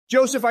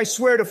Joseph, I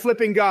swear to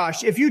flipping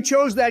gosh, if you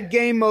chose that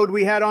game mode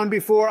we had on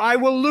before, I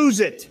will lose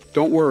it.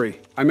 Don't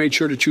worry. I made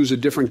sure to choose a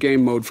different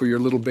game mode for your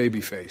little baby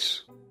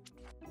face.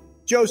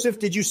 Joseph,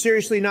 did you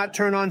seriously not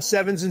turn on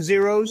 7s and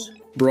 0s?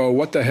 Bro,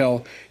 what the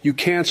hell? You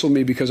canceled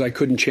me because I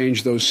couldn't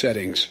change those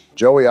settings.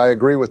 Joey, I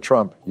agree with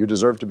Trump. You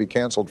deserve to be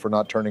canceled for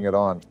not turning it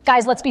on.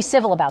 Guys, let's be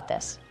civil about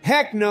this.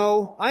 Heck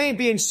no. I ain't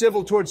being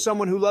civil towards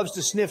someone who loves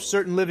to sniff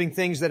certain living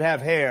things that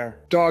have hair.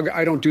 Dog,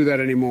 I don't do that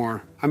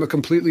anymore. I'm a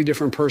completely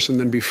different person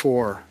than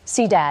before.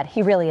 See, Dad,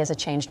 he really is a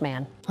changed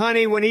man.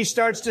 Honey, when he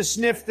starts to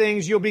sniff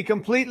things, you'll be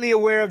completely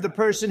aware of the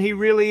person he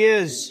really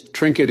is.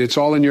 Trinket, it's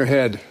all in your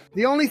head.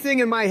 The only thing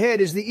in my head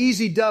is the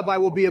easy dub I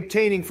will be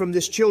obtaining from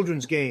this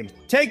children's game.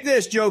 Take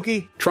this,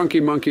 Jokey.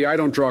 Trunky monkey, I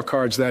don't draw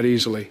cards that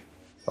easily.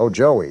 Oh,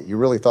 Joey, you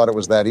really thought it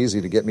was that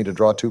easy to get me to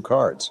draw 2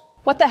 cards?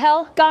 What the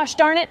hell? Gosh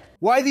darn it.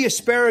 Why the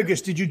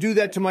asparagus did you do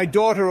that to my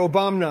daughter,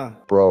 Obamna?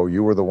 Bro,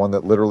 you were the one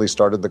that literally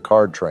started the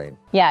card train.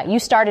 Yeah, you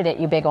started it,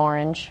 you big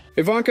orange.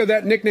 Ivanka,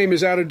 that nickname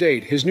is out of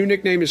date. His new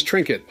nickname is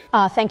Trinket.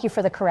 Thank you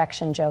for the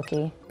correction,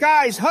 Jokey.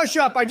 Guys, hush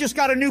up. I just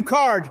got a new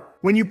card.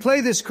 When you play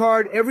this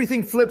card,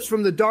 everything flips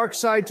from the dark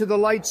side to the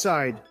light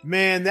side.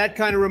 Man, that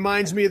kind of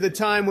reminds me of the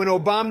time when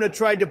Obamna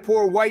tried to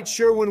pour white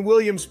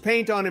Sherwin-Williams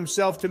paint on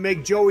himself to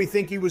make Joey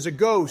think he was a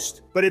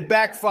ghost. But it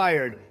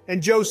backfired,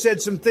 and Joe said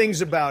some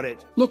things about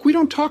it. Look, we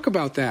don't talk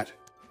about that.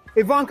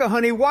 Ivanka,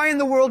 honey, why in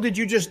the world did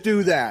you just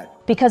do that?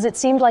 Because it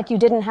seemed like you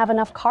didn't have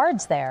enough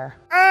cards there.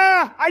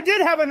 I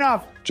did have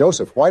enough.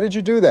 Joseph, why did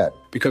you do that?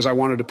 Because I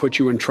wanted to put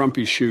you in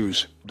Trumpy's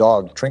shoes.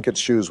 Dog, Trinket's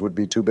shoes would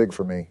be too big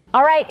for me.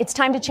 All right, it's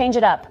time to change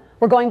it up.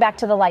 We're going back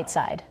to the light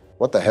side.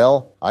 What the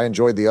hell? I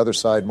enjoyed the other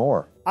side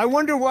more. I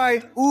wonder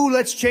why.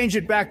 Let's change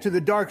it back to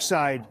the dark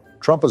side.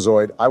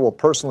 Trumpazoid, I will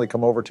personally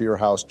come over to your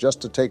house just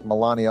to take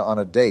Melania on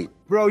a date.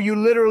 Bro, you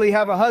literally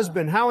have a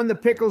husband. How in the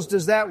pickles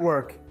does that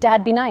work?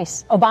 Dad, be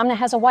nice. Obamna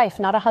has a wife,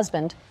 not a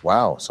husband.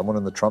 Wow, someone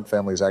in the Trump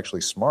family is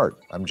actually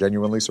smart. I'm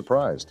genuinely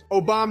surprised.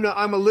 Obamna,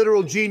 I'm a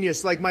literal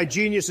genius. Like my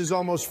genius is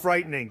almost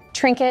frightening.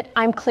 Trinket,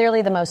 I'm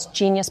clearly the most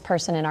genius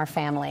person in our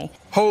family.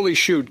 Holy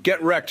shoot, get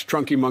wrecked,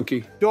 Trunky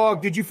monkey.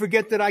 Dog, did you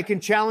forget that I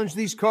can challenge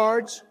these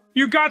cards?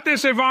 You got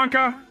this,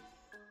 Ivanka.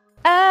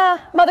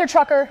 Mother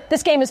trucker,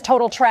 this game is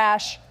total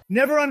trash.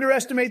 Never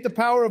underestimate the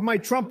power of my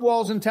Trump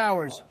walls and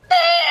towers.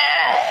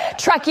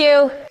 Truck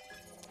you.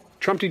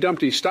 Trumpty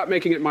Dumpty, stop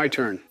making it my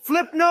turn.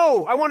 Flip,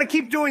 no. I want to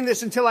keep doing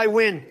this until I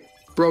win.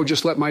 Bro,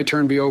 just let my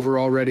turn be over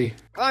already.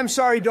 I'm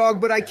sorry,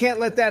 dog, but I can't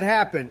let that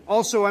happen.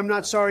 Also, I'm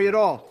not sorry at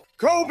all.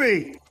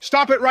 Kobe!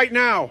 Stop it right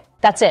now.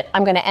 That's it.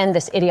 I'm going to end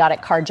this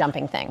idiotic card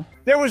jumping thing.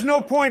 There was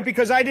no point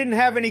because I didn't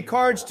have any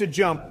cards to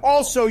jump.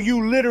 Also,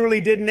 you literally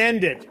didn't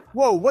end it.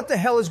 Whoa, what the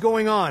hell is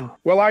going on?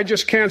 Well, I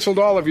just canceled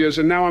all of yours,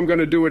 and now I'm going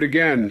to do it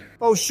again.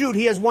 Oh, shoot,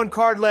 he has 1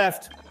 card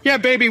left. Yeah,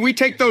 baby, we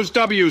take those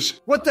W's.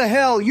 What the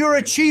hell? You're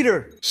a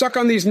cheater. Suck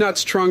on these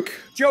nuts, Trunk.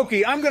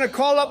 Jokey, I'm going to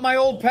call up my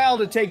old pal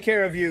to take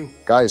care of you.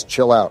 Guys,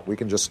 chill out. We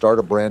can just start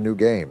a brand new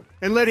game.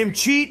 And let him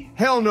cheat?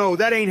 Hell no,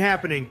 that ain't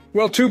happening.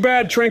 Well, too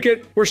bad,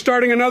 Trinket. We're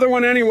starting another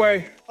one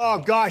anyway. Oh,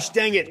 gosh,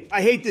 dang it.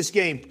 I hate this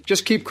game.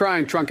 Just keep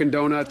crying, Trunkin'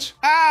 Donuts.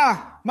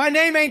 My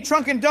name ain't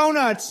Trunkin'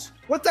 Donuts.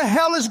 What the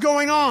hell is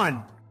going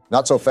on?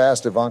 Not so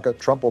fast, Ivanka.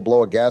 Trump will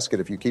blow a gasket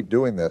if you keep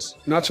doing this.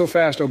 Not so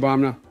fast,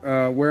 Obamna.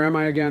 Where am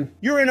I again?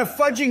 You're in a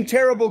fudging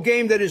terrible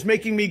game that is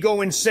making me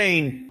go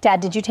insane. Dad,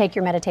 did you take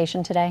your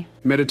meditation today?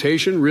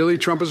 Meditation? Really,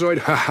 Trumpazoid?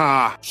 Ha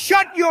ha.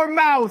 Shut your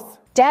mouth!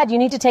 Dad, you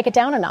need to take it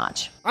down a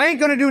notch. I ain't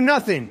gonna do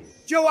nothing.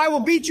 Joe, I will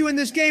beat you in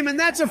this game, and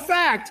that's a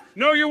fact.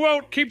 No, you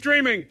won't. Keep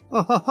dreaming.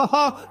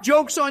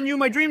 Joke's on you.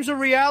 My dreams are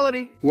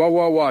reality.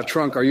 Whoa,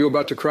 Trunk. Are you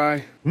about to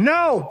cry?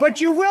 No,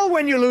 but you will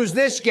when you lose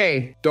this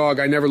game. Dog,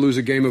 I never lose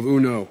a game of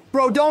Uno.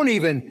 Bro, don't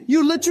even.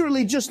 You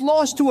literally just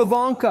lost to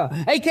Ivanka,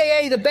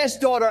 a.k.a. the best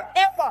daughter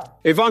ever.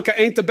 Ivanka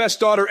ain't the best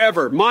daughter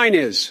ever. Mine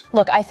is.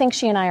 Look, I think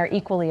she and I are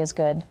equally as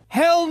good.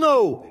 Hell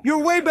no.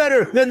 You're way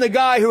better than the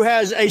guy who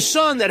has a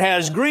son that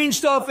has green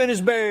stuff in his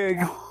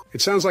bag.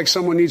 It sounds like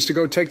someone needs to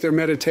go take their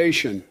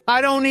meditation.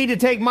 I don't need to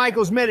take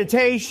Michael's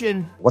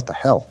meditation. What the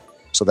hell?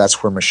 So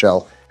that's where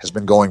Michelle has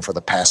been going for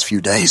the past few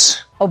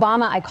days.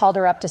 Obama, I called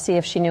her up to see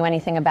if she knew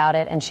anything about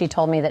it, and she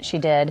told me that she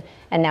did,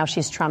 and now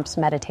she's Trump's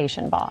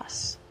meditation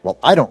boss. Well,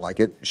 I don't like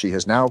it. She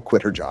has now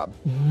quit her job.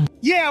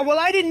 Yeah, well,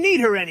 I didn't need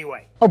her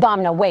anyway.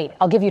 Obama, wait.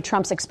 I'll give you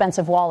Trump's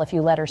expensive wall if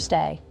you let her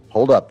stay.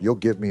 Hold up. You'll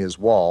give me his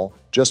wall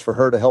just for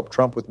her to help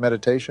Trump with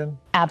meditation?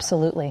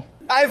 Absolutely.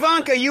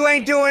 Ivanka, you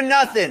ain't doing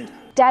nothing.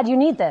 Dad, you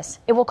need this.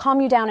 It will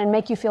calm you down and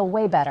make you feel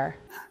way better.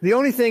 The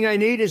only thing I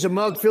need is a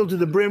mug filled to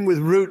the brim with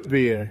root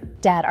beer.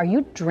 Dad, are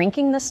you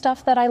drinking the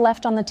stuff that I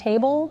left on the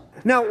table?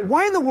 Now,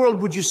 why in the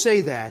world would you say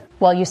that?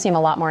 Well, you seem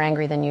a lot more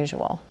angry than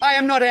usual. I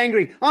am not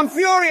angry. I'm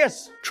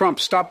furious. Trump,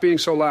 stop being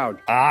so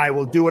loud. I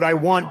will do what I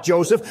want,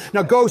 Joseph.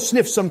 Now go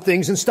sniff some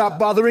things and stop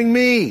bothering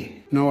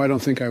me. No, I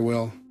don't think I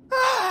will.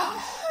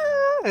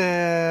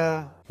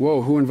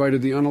 Whoa, who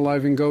invited the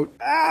unaliving goat?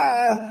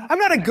 I'm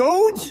not a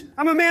goat.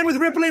 I'm a man with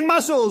rippling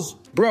muscles.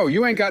 Bro,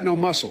 you ain't got no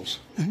muscles.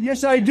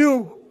 Yes, I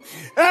do.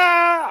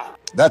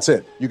 That's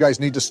it. You guys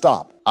need to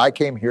stop. I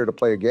came here to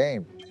play a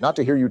game. not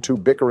to hear you two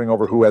bickering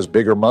over who has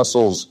bigger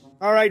muscles.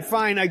 All right,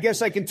 fine. I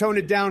guess I can tone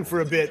it down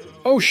for a bit.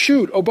 Oh,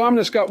 shoot.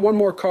 Obamna's got one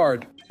more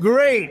card.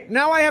 Great.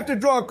 Now I have to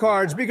draw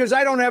cards because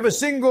I don't have a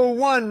single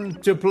one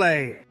to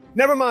play.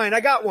 Never mind, I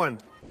got one.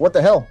 What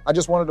the hell? I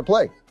just wanted to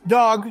play.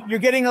 Dog, you're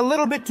getting a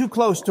little bit too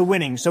close to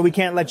winning, so we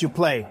can't let you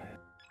play.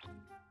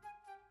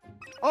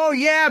 Oh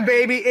yeah,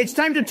 baby. It's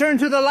time to turn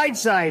to the light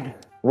side.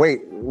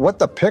 Wait, what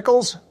the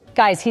pickles?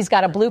 Guys, he's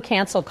got a blue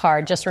cancel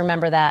card. Just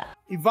remember that.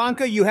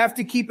 Ivanka, you have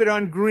to keep it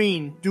on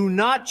green. Do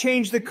not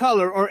change the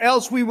color or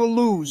else we will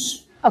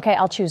lose. Okay,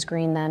 I'll choose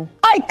green then.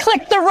 I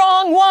clicked the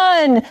wrong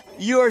one!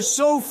 You're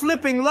so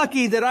flipping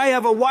lucky that I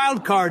have a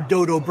wild card,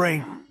 Dodo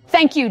Brain.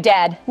 Thank you,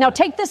 Dad. Now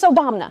take this,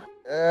 Obamna.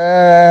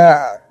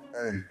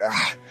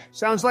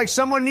 Sounds like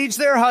someone needs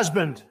their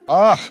husband.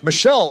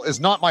 Michelle is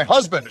not my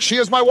husband. She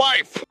is my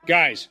wife.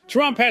 Guys,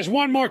 Trump has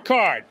one more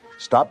card.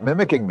 Stop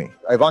mimicking me.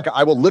 Ivanka,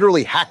 I will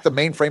literally hack the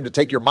mainframe to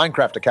take your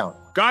Minecraft account.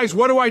 Guys,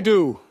 what do I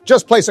do?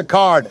 Just place a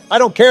card. I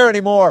don't care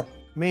anymore.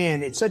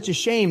 Man, it's such a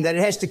shame that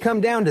it has to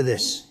come down to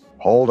this.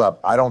 Hold up.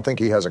 I don't think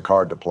he has a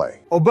card to play.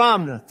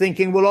 Obamna,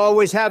 thinking we'll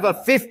always have a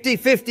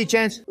 50-50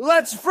 chance.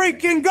 Let's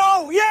freaking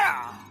go,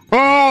 yeah!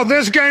 Oh,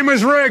 this game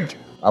is rigged.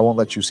 I won't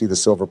let you see the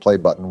silver play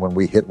button when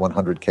we hit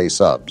 100K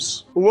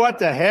subs. What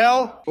the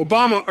hell?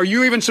 Obama, are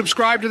you even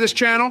subscribed to this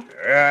channel?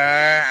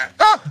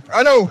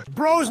 I know.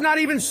 Bro's not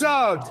even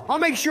subbed. I'll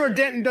make sure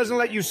Denton doesn't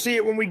let you see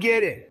it when we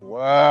get it.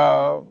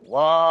 Wow.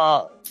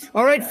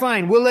 All right,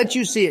 fine. We'll let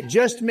you see it.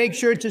 Just make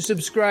sure to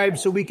subscribe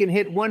so we can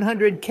hit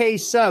 100K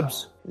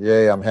subs.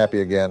 Yay, I'm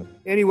happy again.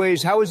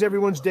 Anyways, how is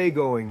everyone's day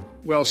going?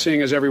 Well,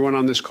 seeing as everyone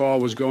on this call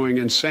was going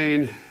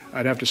insane,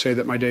 I'd have to say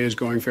that my day is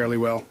going fairly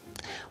well.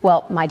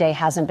 Well, my day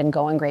hasn't been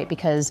going great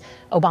because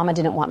Obama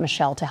didn't want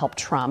Michelle to help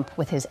Trump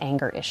with his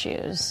anger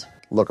issues.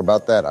 Look,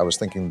 about that, I was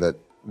thinking that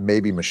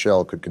maybe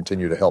Michelle could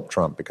continue to help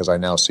Trump because I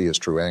now see his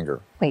true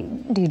anger.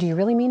 Wait, do you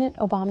really mean it,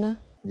 Obamna?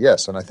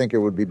 Yes, and I think it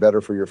would be better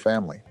for your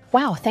family.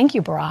 Wow, thank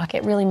you, Barack.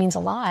 It really means a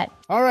lot.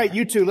 All right,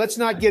 you two, let's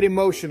not get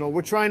emotional.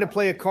 We're trying to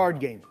play a card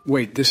game.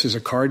 Wait, this is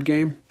a card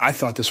game? I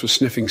thought this was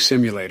Sniffing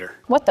Simulator.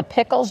 What the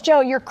pickles,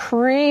 Joe? You're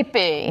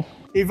creepy.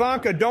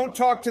 Ivanka, don't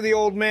talk to the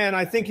old man.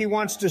 I think he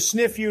wants to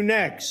sniff you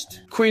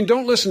next. Queen,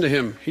 don't listen to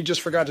him. He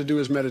just forgot to do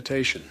his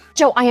meditation.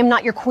 Joe, I am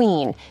not your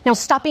queen. Now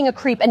stop being a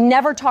creep and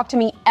never talk to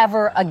me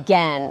ever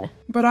again.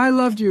 But I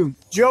loved you.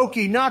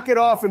 Jokey, knock it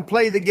off and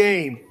play the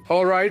game.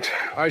 All right,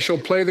 I shall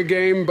play the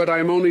game, but I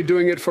am only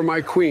doing it for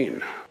my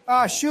queen.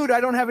 Shoot, I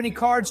don't have any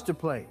cards to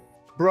play.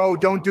 Bro,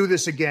 don't do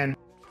this again.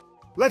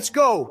 Let's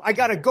go. I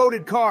got a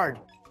goated card.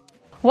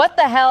 What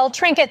the hell?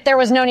 Trinket, there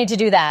was no need to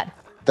do that.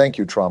 Thank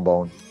you,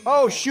 Trombone.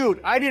 Oh, shoot,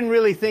 I didn't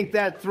really think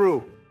that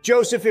through.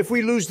 Joseph, if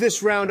we lose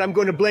this round, I'm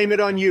going to blame it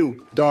on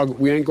you. Dog,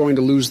 we ain't going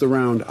to lose the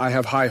round. I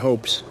have high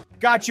hopes.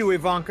 Got you,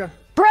 Ivanka.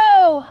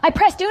 Bro, I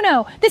pressed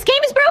Uno. This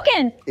game is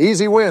broken.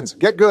 Easy wins.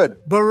 Get good.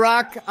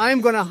 Barack, I'm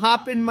going to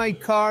hop in my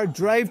car,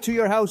 drive to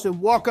your house, and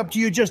walk up to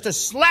you just to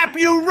slap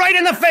you right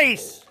in the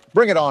face.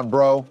 Bring it on,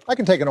 bro. I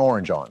can take an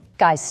orange on.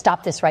 Guys,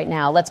 stop this right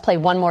now. Let's play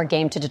one more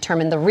game to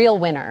determine the real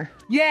winner.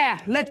 Yeah,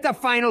 let the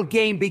final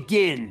game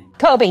begin.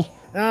 Kobe.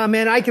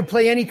 Man, I could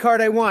play any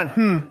card I want.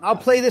 I'll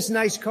play this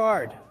nice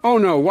card. Oh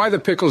no, why the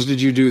pickles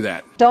did you do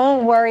that?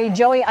 Don't worry,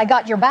 Joey, I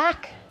got your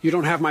back. You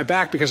don't have my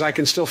back because I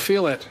can still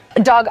feel it.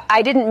 Dog,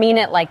 I didn't mean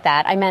it like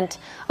that. I meant,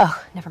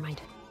 never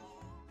mind.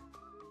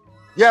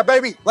 Yeah,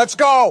 baby, let's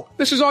go.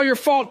 This is all your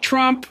fault,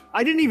 Trump.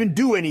 I didn't even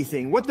do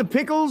anything. What the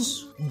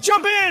pickles?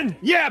 Jump in!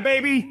 Yeah,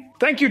 baby!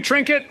 Thank you,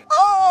 Trinket.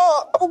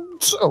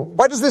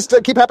 Why does this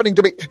keep happening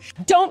to me?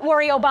 Don't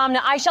worry, Obamna.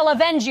 I shall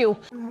avenge you.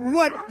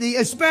 What? The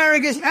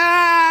asparagus?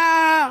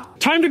 Ah!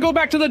 Time to go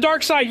back to the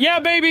dark side. Yeah,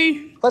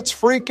 baby. Let's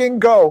freaking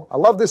go. I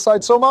love this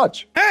side so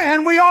much.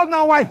 And we all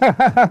know why.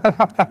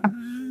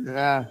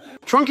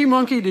 Trunky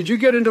Monkey, did you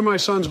get into my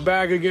son's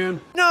bag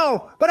again?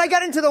 No, but I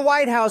got into the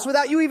White House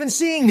without you even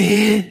seeing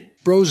me.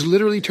 Bro's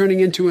literally turning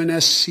into an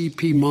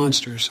SCP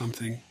monster or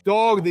something.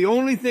 Dog, the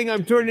only thing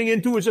I'm turning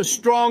into is a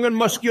strong and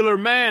muscular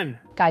man.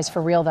 Guys,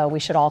 for real, though, we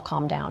should all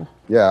calm down.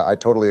 Yeah, I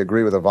totally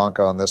agree with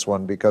Ivanka on this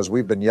one because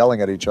we've been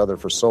yelling at each other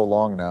for so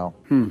long now.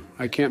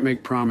 I can't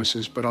make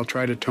promises, but I'll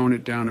try to tone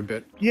it down a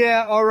bit.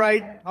 Yeah, all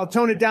right. I'll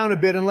tone it down a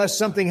bit unless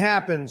something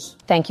happens.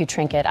 Thank you,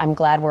 Trinket. I'm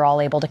glad we're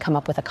all able to come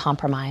up with a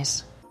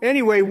compromise.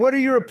 Anyway, what are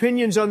your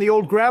opinions on the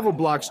old gravel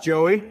blocks,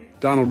 Joey?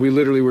 Donald, we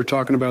literally were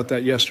talking about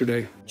that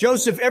yesterday.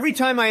 Joseph, every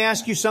time I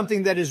ask you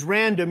something that is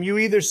random, you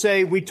either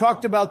say, we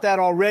talked about that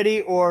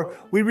already, or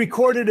we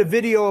recorded a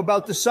video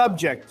about the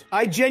subject.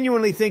 I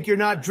genuinely think you're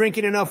not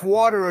drinking enough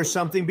water or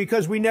something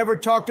because we never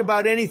talked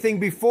about anything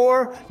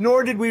before,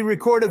 nor did we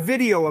record a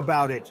video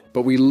about it.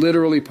 But we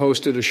literally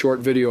posted a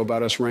short video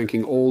about us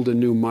ranking old and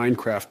new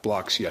Minecraft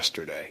blocks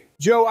yesterday.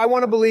 Joe, I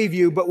want to believe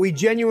you, but we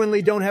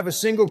genuinely don't have a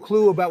single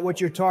clue about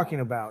what you're talking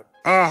about.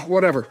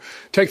 Whatever.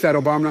 Take that,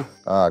 Obamna.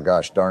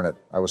 Gosh darn it.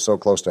 I was so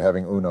close to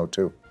having Uno,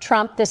 too.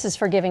 Trump, this is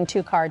for giving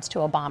 2 cards to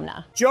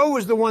Obamna. Joe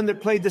was the one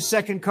that played the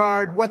second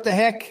card. What the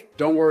heck?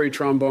 Don't worry,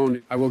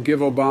 Trombone. I will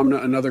give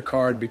Obamna another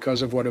card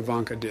because of what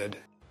Ivanka did.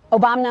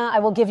 Obamna, I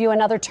will give you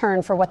another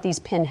turn for what these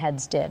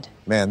pinheads did.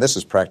 Man, this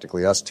is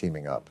practically us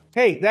teaming up.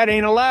 Hey, that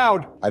ain't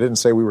allowed. I didn't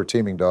say we were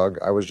teaming, dog.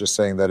 I was just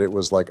saying that it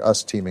was like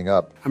us teaming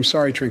up. I'm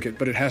sorry, Trinket,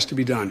 but it has to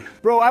be done.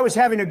 Bro, I was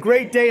having a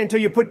great day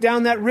until you put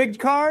down that rigged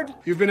card.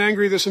 You've been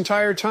angry this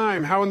entire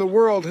time. How in the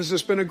world has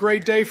this been a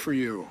great day for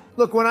you?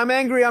 Look, when I'm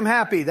angry, I'm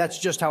happy. That's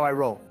just how I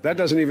roll. That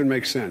doesn't even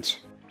make sense.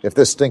 If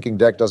this stinking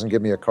deck doesn't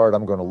give me a card,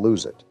 I'm going to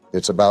lose it.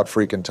 It's about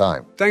freaking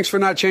time. Thanks for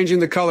not changing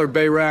the color,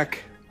 Bayrak.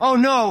 Oh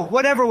no,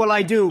 whatever will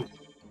I do?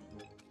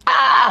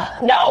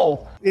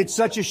 No! It's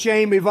such a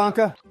shame,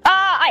 Ivanka.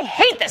 I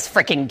hate this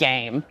freaking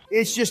game.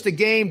 It's just a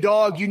game,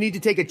 dog. You need to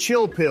take a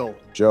chill pill.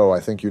 Joe,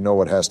 I think you know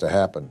what has to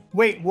happen.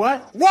 Wait,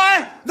 what?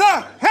 What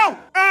the hell?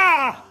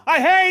 I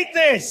hate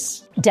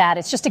this! Dad,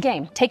 it's just a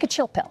game. Take a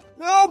chill pill.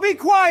 Oh, be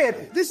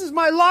quiet. This is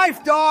my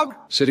life, dog.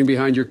 Sitting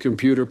behind your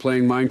computer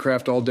playing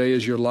Minecraft all day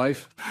is your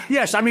life?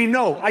 Yes,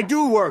 no, I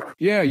do work.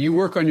 Yeah, you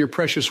work on your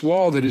precious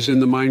wall that is in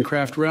the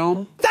Minecraft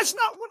realm. That's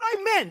not what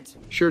I meant.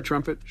 Sure,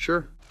 Trumpet,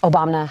 sure.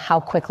 Obamna,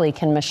 how quickly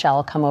can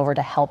Michelle come over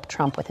to help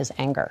Trump with his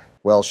anger?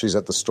 Well, she's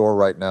at the store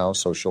right now,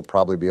 so she'll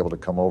probably be able to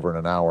come over in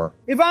an hour.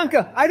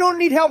 Ivanka, I don't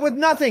need help with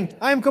nothing.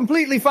 I am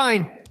completely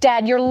fine.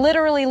 Dad, you're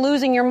literally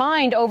losing your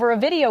mind over a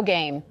video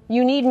game.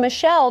 You need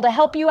Michelle to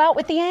help you out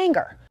with the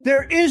anger.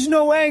 There is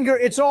no anger.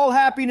 It's all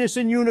happiness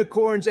and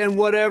unicorns and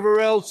whatever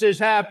else is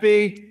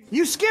happy.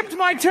 You skipped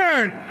my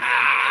turn.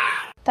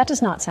 That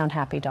does not sound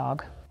happy,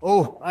 dog.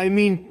 Oh,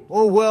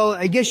 well,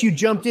 I guess you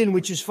jumped in,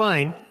 which is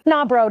fine.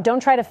 Nah, bro, don't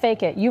try to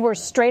fake it. You were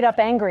straight up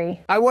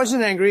angry. I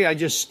wasn't angry. I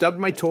just stubbed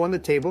my toe on the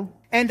table.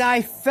 And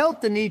I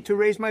felt the need to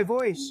raise my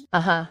voice.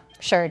 Uh-huh.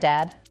 Sure,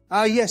 Dad.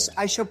 Yes,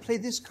 I shall play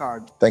this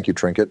card. Thank you,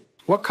 Trinket.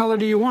 What color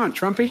do you want,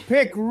 Trumpy?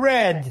 Pick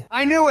red.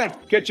 I knew it.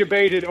 Get you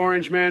baited,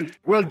 Orange Man.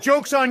 Well,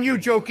 joke's on you,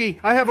 Jokey.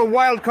 I have a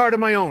wild card of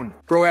my own.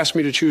 Bro asked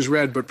me to choose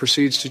red, but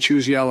proceeds to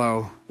choose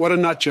yellow. What a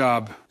nut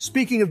job.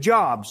 Speaking of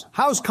jobs,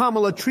 how's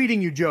Kamala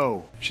treating you,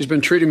 Joe? She's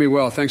been treating me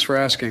well, thanks for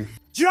asking.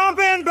 Jump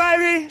in,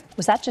 baby!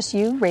 Was that just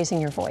you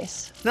raising your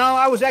voice? No,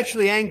 I was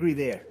actually angry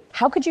there.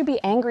 How could you be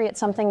angry at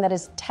something that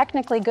is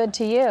technically good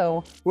to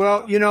you?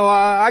 Well,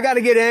 I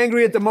gotta get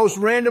angry at the most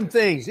random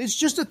things. It's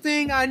just a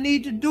thing I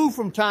need to do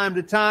from time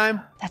to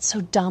time. That's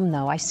so dumb,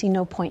 though. I see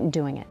no point in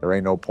doing it. There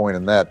ain't no point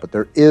in that, but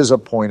there is a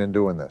point in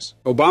doing this.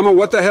 Obama,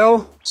 what the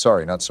hell?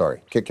 Sorry, not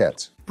sorry. Kit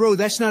Kats. Bro,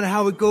 that's not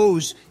how it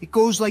goes. It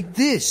goes like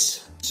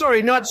this.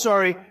 Sorry, not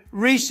sorry.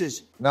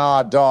 Reese's.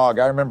 Nah, dog.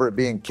 I remember it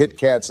being Kit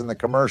Kats in the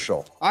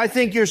commercial. I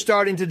think you're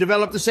starting to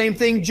develop the same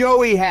thing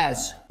Joey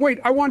has. Wait,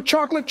 I want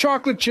chocolate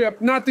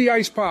chip, not the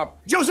ice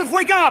pop. Joseph,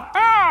 wake up!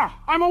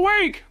 I'm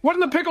awake! What in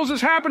the pickles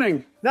is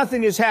happening?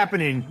 Nothing is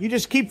happening. You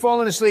just keep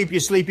falling asleep, you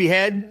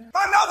sleepyhead.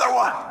 Another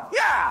one!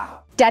 Yeah!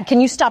 Dad, can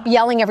you stop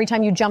yelling every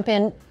time you jump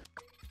in?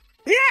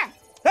 Yeah!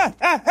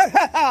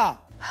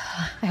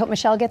 I hope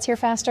Michelle gets here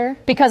faster,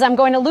 because I'm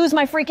going to lose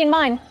my freaking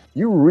mind.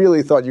 You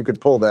really thought you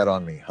could pull that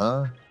on me,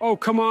 huh? Oh,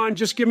 come on,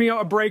 just give me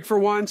a break for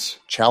once.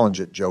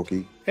 Challenge it,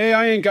 Jokey. Hey,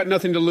 I ain't got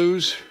nothing to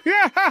lose.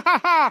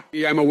 Yeah,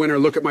 I'm a winner.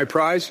 Look at my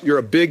prize. You're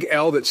a big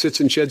L that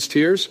sits and sheds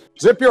tears.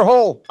 Zip your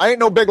hole. I ain't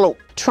no Bigelow.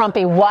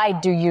 Trumpy, why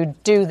do you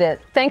do this?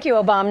 Thank you,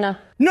 Obamna.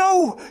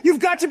 No! You've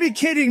got to be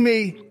kidding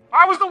me!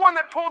 I was the one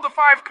that pulled the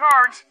 5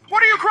 cards.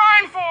 What are you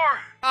crying for?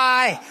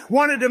 I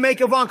wanted to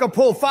make Ivanka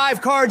pull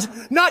 5 cards,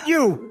 not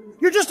you!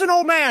 You're just an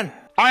old man!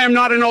 I am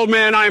not an old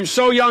man. I am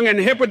so young and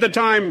hip with the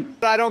time.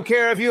 I don't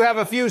care if you have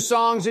a few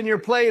songs in your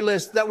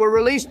playlist that were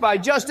released by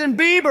Justin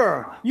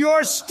Bieber.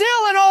 You're still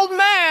an old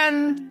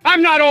man!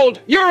 I'm not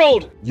old. You're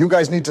old. You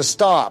guys need to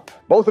stop.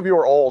 Both of you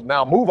are old.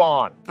 Now move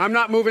on. I'm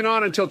not moving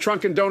on until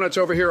Trunkin' Donuts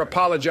over here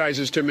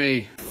apologizes to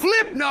me.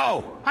 Flip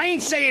no! I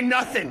ain't saying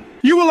nothing.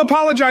 You will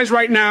apologize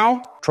right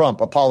now.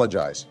 Trump,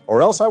 apologize.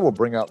 Or else I will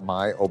bring out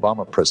my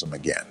Obama prism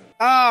again.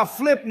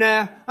 Flip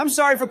nah. I'm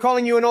sorry for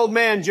calling you an old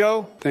man,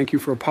 Joe. Thank you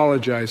for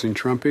apologizing,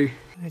 Trumpy.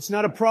 It's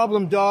not a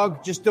problem,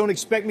 dog. Just don't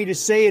expect me to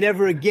say it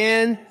ever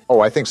again.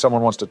 Oh, I think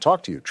someone wants to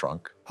talk to you,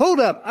 Trunk. Hold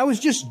up. I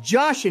was just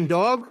joshing,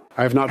 dog.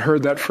 I have not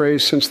heard that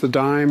phrase since the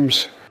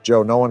dimes.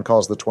 Joe, no one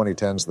calls the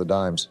 2010s the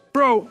dimes.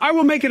 Bro, I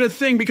will make it a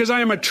thing because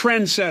I am a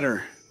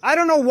trendsetter. I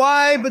don't know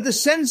why, but the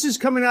sentences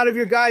coming out of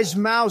your guys'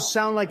 mouths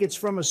sound like it's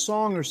from a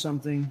song or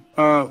something.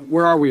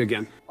 Where are we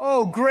again?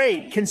 Oh,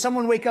 great. Can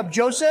someone wake up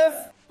Joseph?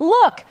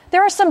 Look,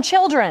 there are some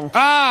children.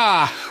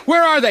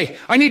 Where are they?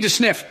 I need to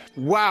sniff.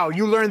 Wow,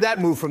 you learned that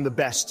move from the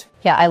best.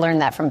 Yeah, I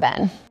learned that from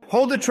Ben.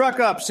 Hold the truck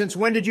up. Since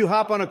when did you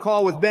hop on a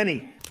call with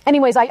Benny?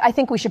 Anyways, I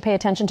think we should pay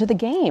attention to the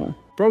game.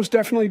 Bro's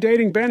definitely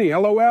dating Benny,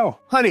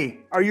 LOL. Honey,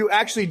 are you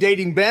actually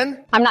dating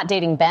Ben? I'm not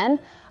dating Ben.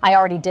 I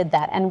already did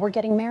that, and we're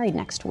getting married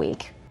next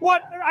week.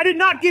 What? I did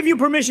not give you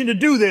permission to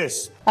do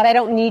this. But I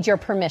don't need your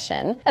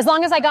permission. As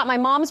long as I got my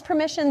mom's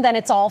permission, then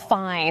it's all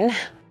fine.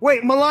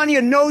 Wait,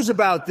 Melania knows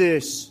about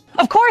this.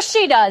 Of course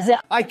she does.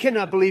 I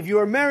cannot believe you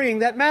are marrying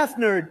that math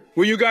nerd.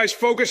 Will you guys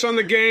focus on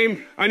the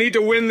game? I need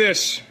to win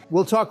this.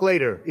 We'll talk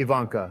later,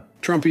 Ivanka.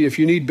 Trumpy, if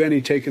you need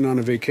Benny taken on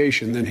a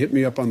vacation, then hit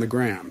me up on the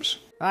grams.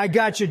 I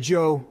got you,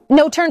 Joe.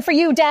 No turn for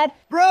you, Dad.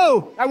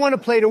 Bro, I want to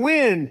play to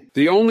win.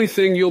 The only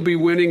thing you'll be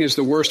winning is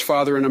the Worst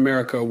Father in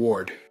America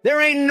award. There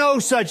ain't no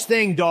such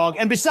thing, dog.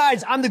 And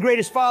besides, I'm the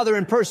greatest father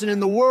and person in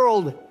the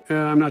world.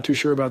 I'm not too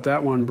sure about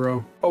that one,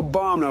 bro.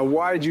 Obamna,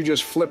 why did you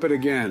just flip it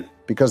again?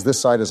 Because this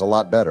side is a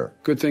lot better.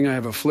 Good thing I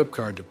have a flip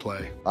card to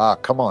play. Ah,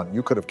 come on.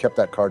 You could have kept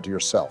that card to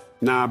yourself.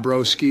 Nah,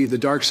 broski, the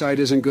dark side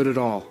isn't good at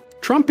all.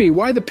 Trumpy,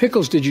 why the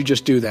pickles did you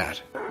just do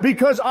that?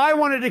 Because I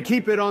wanted to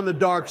keep it on the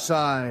dark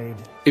side.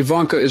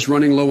 Ivanka is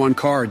running low on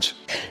cards.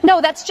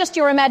 No, that's just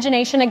your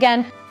imagination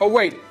again. Oh,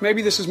 wait,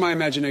 maybe this is my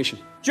imagination.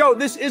 Joe,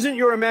 this isn't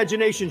your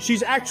imagination.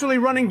 She's actually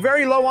running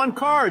very low on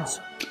cards.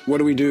 What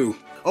do we do?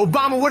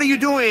 Obama, what are you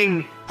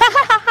doing?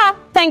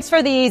 Thanks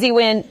for the easy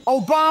win.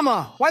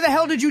 Obama, why the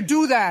hell did you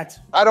do that?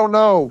 I don't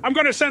know. I'm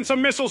going to send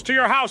some missiles to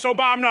your house,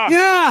 Obamna.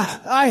 Yeah,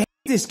 I hate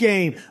this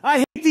game. I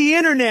hate the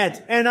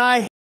internet. And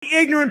I hate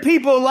ignorant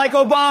people like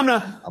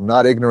Obama. I'm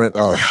not ignorant.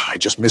 Oh, I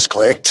just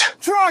misclicked.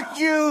 Truck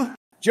you!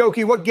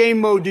 Jokey, what game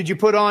mode did you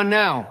put on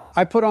now?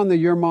 I put on the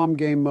Your Mom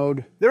game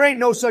mode. There ain't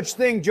no such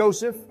thing,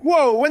 Joseph.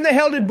 Whoa, when the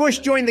hell did Bush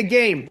join the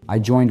game? I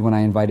joined when I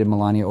invited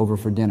Melania over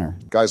for dinner.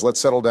 Guys, let's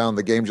settle down.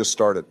 The game just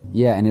started.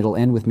 Yeah, and it'll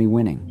end with me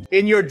winning.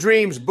 In your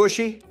dreams,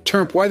 Bushy.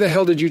 Terp, why the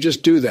hell did you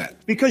just do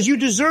that? Because you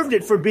deserved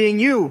it for being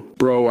you.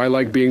 Bro, I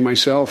like being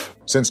myself.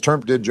 Since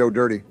Trump did Joe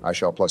dirty, I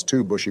shall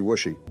 +2 bushy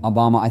whooshy.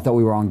 Obama, I thought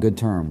we were on good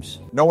terms.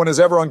 No one is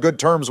ever on good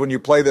terms when you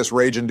play this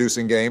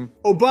rage-inducing game.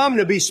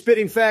 Obamna be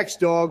spitting facts,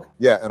 dog.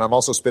 Yeah, and I'm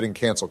also spitting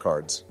cancel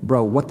cards.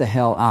 Bro, what the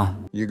hell?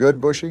 You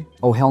good, Bushy?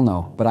 Oh, hell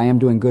no. But I am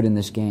doing good in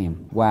this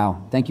game.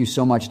 Wow. Thank you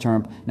so much,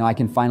 Terp. Now I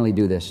can finally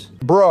do this.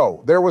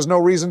 Bro, there was no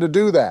reason to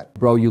do that.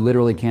 Bro, you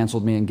literally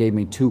canceled me and gave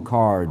me 2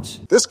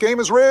 cards. This game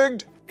is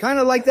rigged. Kind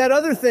of like that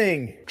other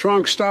thing.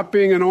 Trunk, stop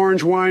being an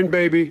orange wine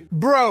baby.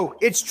 Bro,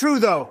 it's true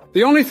though.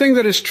 The only thing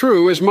that is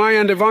true is my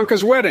and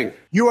Ivanka's wedding.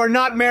 You are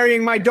not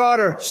marrying my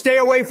daughter. Stay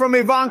away from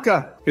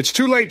Ivanka. It's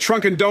too late,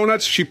 Trunk and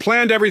Donuts. She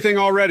planned everything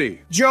already.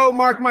 Joe,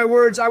 mark my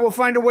words, I will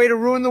find a way to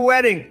ruin the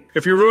wedding.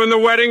 If you ruin the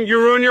wedding, you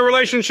ruin your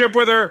relationship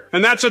with her.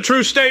 And that's a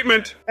true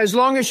statement. As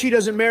long as she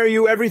doesn't marry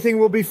you, everything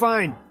will be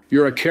fine.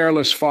 You're a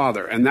careless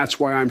father, and that's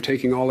why I'm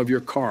taking all of your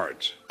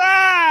cards.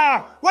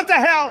 Ah! What the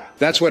hell?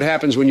 That's what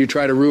happens when you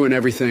try to ruin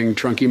everything,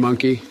 Trunky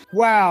Monkey.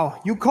 Wow,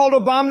 you called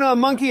Obamna a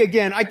monkey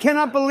again. I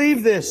cannot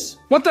believe this.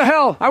 What the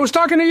hell? I was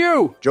talking to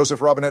you.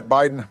 Joseph Robinette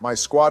Biden, my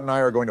squad and I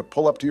are going to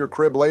pull up to your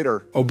crib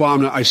later.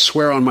 Obamna, I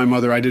swear on my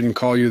mother I didn't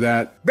call you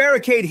that.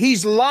 Barricade,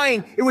 he's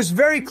lying. It was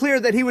very clear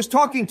that he was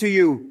talking to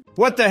you.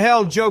 What the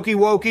hell, jokey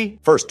wokey?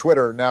 First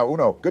Twitter, now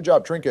Uno. Good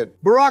job,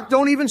 Trinket. Barack,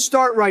 don't even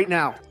start right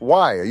now.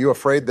 Why? Are you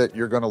afraid that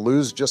you're going to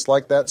lose just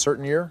like that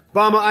certain year?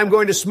 Obama, I'm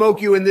going to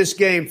smoke you in this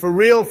game. For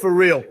real, for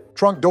real.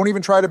 Trunk, don't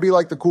even try to be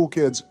like the cool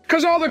kids.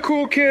 Because all the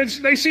cool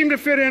kids, they seem to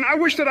fit in. I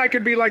wish that I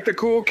could be like the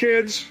cool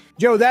kids.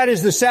 Joe, that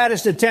is the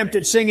saddest attempt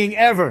at singing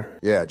ever.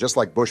 Yeah, just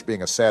like Bush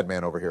being a sad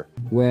man over here.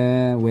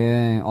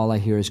 Where, all I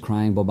hear is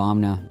crying,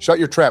 Obamna. Shut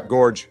your trap,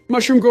 Gorge.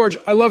 Mushroom Gorge,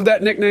 I love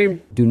that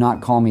nickname. Do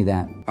not call me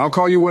that. I'll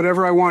call you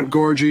whatever I want,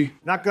 Gorgie.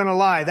 Not gonna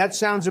lie, that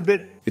sounds a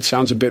bit... It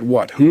sounds a bit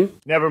what,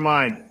 Never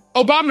mind.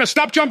 Obamna,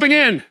 stop jumping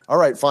in! All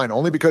right, fine,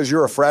 only because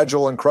you're a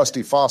fragile and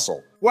crusty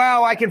fossil.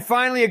 Wow, I can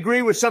finally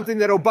agree with something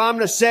that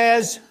Obamna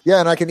says. Yeah,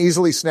 and I can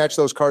easily snatch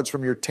those cards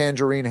from your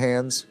tangerine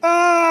hands.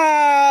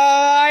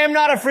 I am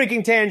not a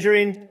freaking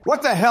tangerine.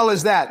 What the hell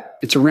is that?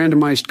 It's a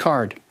randomized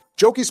card.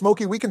 Jokey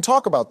Smokey, we can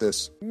talk about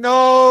this.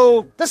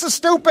 No, this is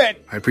stupid.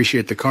 I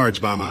appreciate the cards,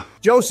 Bama.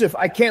 Joseph,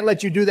 I can't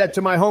let you do that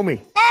to my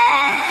homie.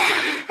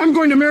 I'm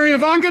going to marry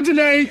Ivanka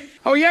today.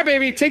 Oh yeah,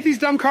 baby, take these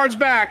dumb cards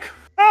back.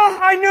 Oh,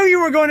 I knew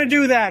you were going to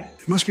do that.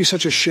 It must be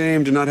such a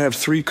shame to not have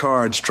 3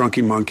 cards,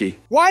 Trunky Monkey.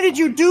 Why did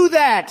you do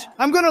that?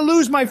 I'm going to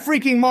lose my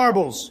freaking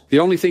marbles. The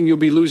only thing you'll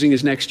be losing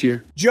is next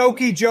year.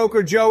 Jokey,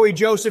 Joker, Joey,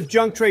 Joseph,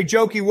 Junk Tray,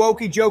 Jokey,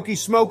 Wokey, Jokey,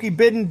 Smokey,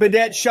 Bidden,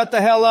 Bidette, shut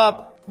the hell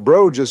up.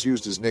 Bro just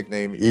used his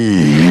nickname,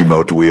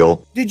 Emote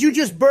Wheel. Did you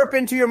just burp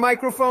into your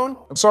microphone?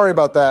 I'm sorry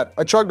about that.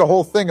 I chugged a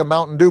whole thing of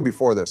Mountain Dew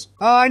before this.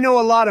 I know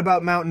a lot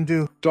about Mountain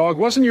Dew. Dog,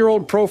 wasn't your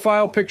old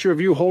profile picture of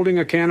you holding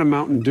a can of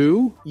Mountain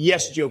Dew?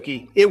 Yes,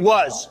 Jokey, it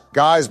was.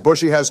 Guys,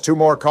 Bushy has 2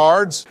 more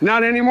cards.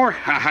 Not anymore.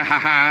 Ha ha ha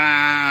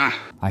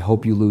ha. I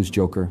hope you lose,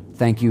 Joker.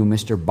 Thank you,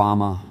 Mr.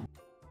 Bama.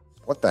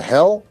 What the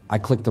hell? I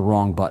clicked the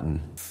wrong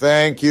button.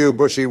 Thank you,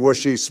 Bushy,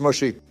 Whooshy,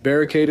 Smushy.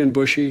 Barricade and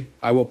Bushy,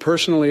 I will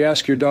personally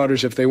ask your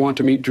daughters if they want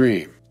to meet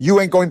Dream. You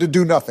ain't going to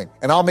do nothing,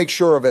 and I'll make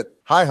sure of it.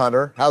 Hi,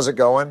 Hunter. How's it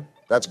going?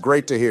 That's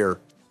great to hear.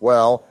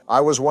 Well,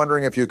 I was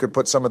wondering if you could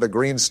put some of the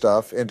green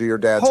stuff into your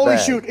dad's Holy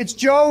bag. shoot, it's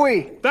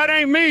Joey. That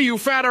ain't me, you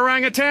fat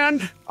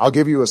orangutan. I'll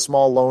give you a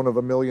small loan of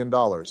 $1 million.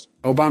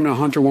 Obamna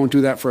Hunter won't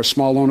do that for a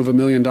small loan of $1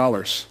 million.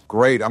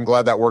 Great, I'm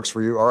glad that works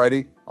for you.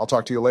 Alrighty, I'll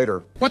talk to you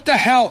later. What the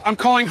hell? I'm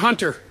calling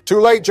Hunter.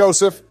 Too late,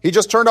 Joseph. He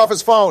just turned off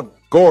his phone.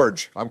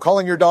 Gorge, I'm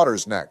calling your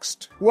daughters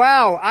next.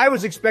 Wow, I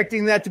was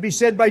expecting that to be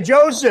said by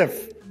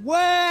Joseph.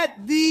 What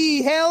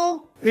the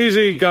hell?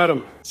 Easy, got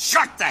him.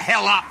 Shut the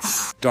hell up!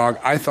 Dog,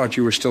 I thought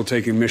you were still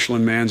taking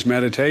Michelin Man's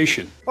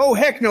meditation. Oh,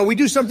 heck no, we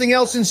do something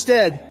else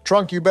instead.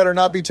 Trunk, you better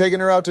not be taking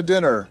her out to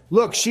dinner.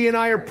 Look, she and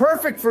I are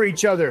perfect for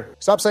each other.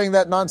 Stop saying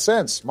that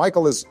nonsense.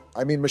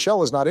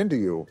 Michelle is not into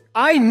you.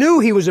 I knew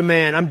he was a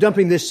man. I'm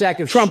dumping this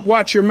sack of Trump,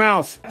 watch your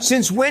mouth.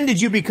 Since when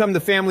did you become the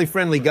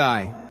family-friendly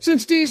guy?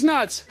 Since D's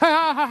nuts. Ha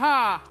ha ha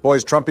ha.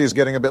 Boys, Trumpy's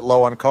getting a bit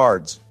low on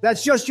cards.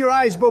 That's just your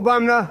eyes,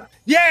 Obamna.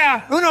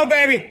 Yeah, Uno,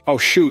 baby. Oh,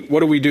 shoot, what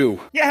do we do?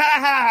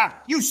 Yeah,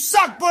 you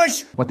suck,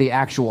 Bush. What the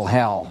actual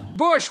hell?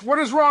 Bush, what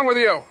is wrong with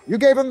you? You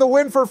gave him the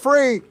win for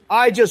free.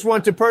 I just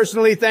want to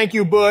personally thank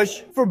you,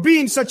 Bush, for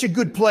being such a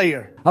good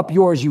player. Up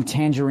yours, you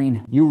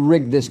tangerine. You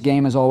rigged this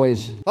game as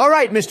always. All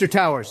right, Mr.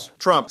 Towers.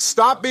 Trump,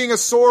 stop being a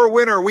sore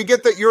winner. We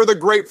get that you're the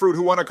grapefruit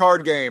who won a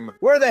card game.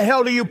 Where the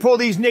hell do you pull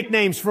these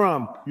nicknames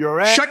from?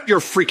 Your ass? Shut your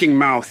freaking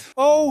mouth.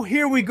 Oh,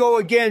 here we go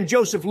again.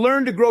 Joseph,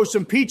 learn to grow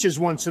some peaches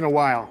once in a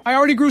while. I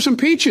already grew some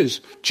peaches.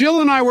 Jill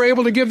and I were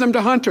able to give them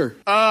to Hunter.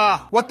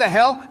 What the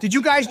hell? Did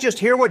you guys just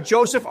hear what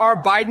Joseph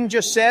R. Biden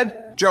just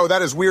said? Joe,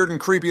 that is weird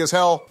and creepy as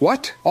hell.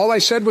 What? All I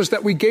said was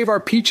that we gave our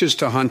peaches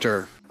to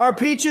Hunter. Our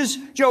peaches?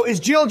 Joe, is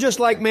Jill just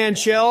like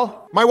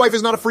Manchell? My wife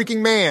is not a freaking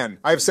man.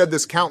 I have said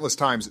this countless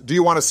times. Do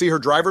you want to see her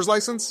driver's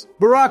license?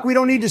 Barack, we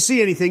don't need to see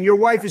anything. Your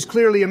wife is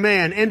clearly a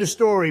man. End of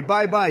story.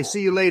 Bye-bye.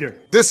 See you later.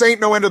 This ain't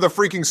no end of the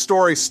freaking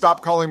story.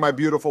 Stop calling my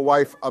beautiful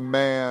wife a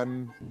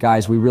man.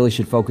 Guys, we really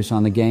should focus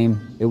on the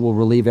game. It will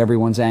relieve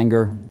everyone's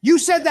anger. You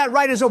said that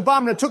right as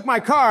Obamna took my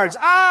cards.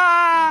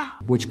 Ah!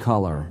 Which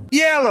color?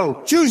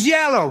 Yellow. Choose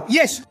yellow.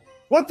 Yes.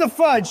 What the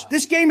fudge?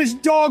 This game is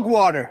dog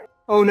water.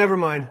 Oh, never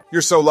mind.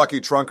 You're so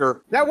lucky,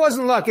 Trunker. That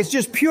wasn't luck. It's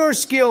just pure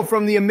skill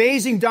from the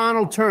amazing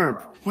Donald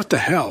Trump. What the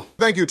hell?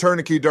 Thank you,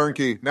 Turnkey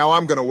Durnkey. Now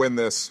I'm gonna win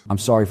this. I'm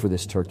sorry for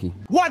this, Turkey.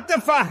 What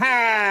the fuck?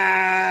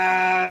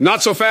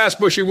 Not so fast,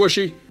 Bushy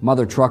Wushy.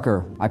 Mother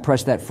trucker, I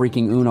pressed that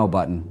freaking Uno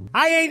button.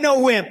 I ain't no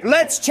wimp.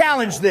 Let's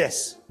challenge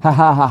this. Ha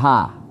ha ha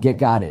ha.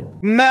 Got it.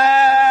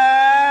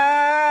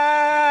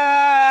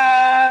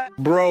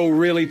 Bro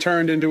really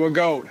turned into a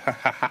goat.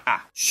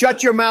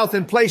 Shut your mouth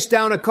and place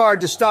down a card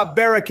to stop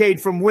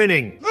Barricade from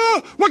winning.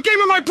 What game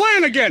am I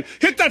playing again?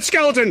 Hit that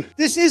skeleton.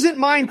 This isn't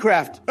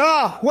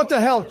Minecraft. What the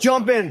hell?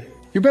 Jump in.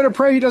 You better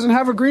pray he doesn't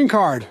have a green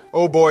card.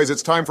 Oh, boys,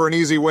 it's time for an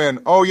easy win.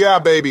 Oh, yeah,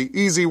 baby.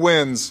 Easy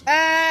wins.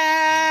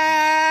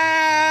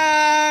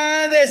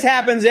 This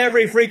happens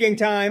every freaking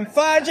time.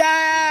 Fudge!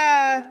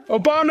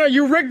 Obamna,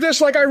 you rigged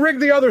this like I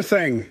rigged the other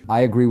thing.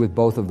 I agree with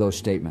both of those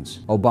statements.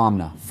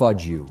 Obamna,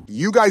 fudge you.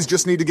 You guys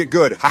just need to get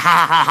good. Ha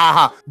ha ha ha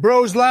ha.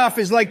 Bro's laugh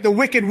is like the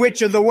Wicked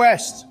Witch of the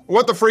West.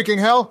 What the freaking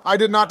hell? I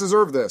did not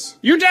deserve this.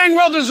 You dang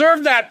well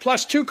deserved that,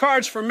 plus 2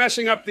 cards for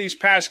messing up these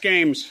past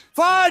games.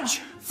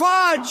 Fudge!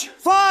 Fudge!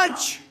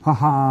 Fudge!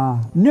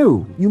 Haha.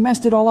 No, you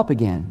messed it all up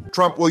again.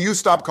 Trump, will you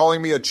stop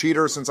calling me a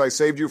cheater since I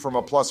saved you from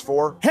a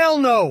 +4? Hell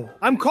no!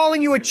 I'm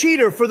calling you a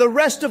cheater for the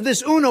rest of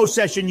this Uno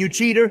session, you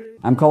cheater.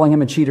 I'm calling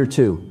him a cheater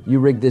too. You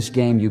rigged this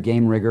game, you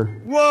game rigger.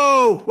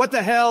 Whoa! What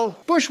the hell?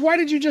 Bush, why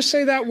did you just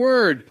say that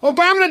word?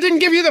 Obamna didn't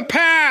give you the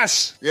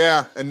pass!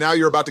 Yeah, and now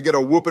you're about to get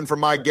a whooping from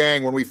my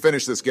gang when we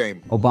finish this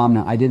game.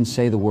 Obamna, I didn't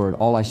say the word.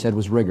 All I said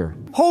was rigger.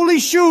 Holy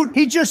shoot!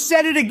 He just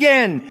said it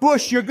again!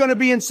 Bush, you're gonna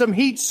be in some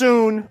heat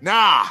soon.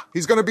 Nah,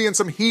 he's gonna be in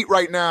some heat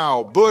right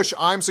now. Bush,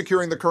 I'm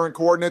securing the current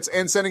coordinates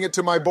and sending it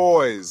to my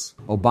boys.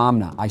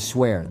 Obamna, I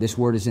swear, this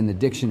word is in the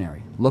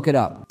dictionary. Look it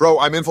up. Bro,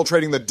 I'm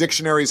infiltrating the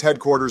dictionary's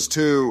headquarters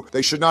too.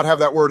 They should not have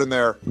that word in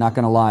there. Not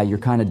gonna lie, you're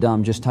kinda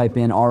dumb. Just type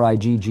in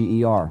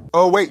R-I-G-G-E-R.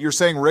 Oh wait, you're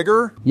saying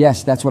rigor?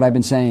 Yes, that's what I've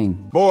been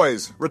saying.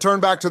 Boys,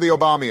 return back to the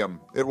Obamium.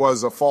 It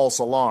was a false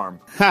alarm.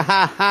 Ha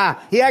ha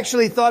ha! He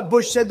actually thought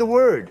Bush said the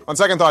word. On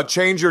second thought,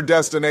 change your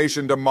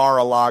destination to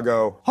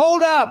Mar-a-Lago.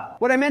 Hold up!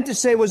 What I meant to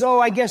say was,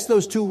 I guess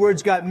those 2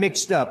 words got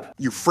mixed up.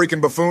 You freaking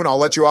buffoon, I'll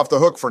let you off the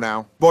hook for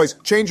now. Boys,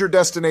 change your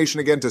destination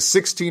again to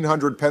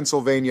 1600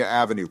 Pennsylvania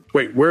Avenue.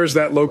 Wait, where is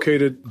that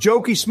located?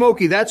 Jokey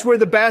Smokey, that's where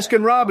the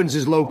Baskin Robbins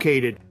is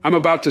located. I'm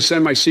about to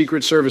send my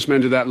Secret Service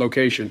men to that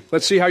location.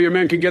 Let's see how your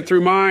men can get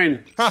through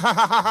mine. Ha ha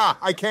ha ha ha!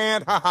 I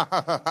can't! Ha ha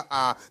ha ha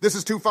ha! This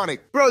is too funny.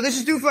 Bro, this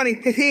is too funny.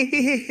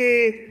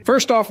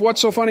 First off,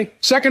 what's so funny?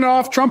 Second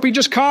off, Trumpy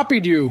just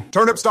copied you.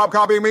 Turnip, stop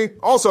copying me.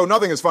 Also,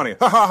 nothing is funny.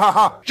 Ha ha ha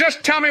ha!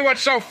 Just tell me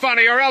what's so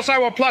funny, or else I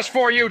will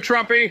 +4 you,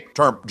 Trumpy.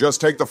 Turp, just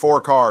take the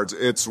 4 cards.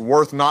 It's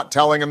worth not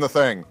telling him the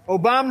thing.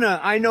 Obamna,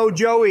 I know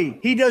Joey.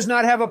 He does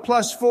not have a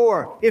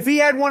 +4. If he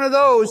had one of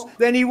those,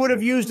 then he would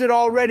have used it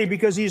already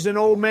because he's an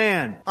old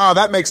man. Ah,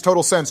 that makes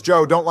total sense.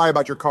 Joe, don't lie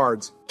about your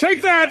cards.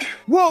 Take that!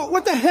 Whoa,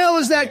 what the hell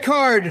is that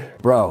card?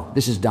 Bro,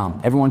 this is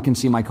dumb. Everyone can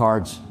see my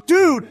cards.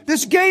 Dude,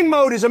 this game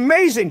mode is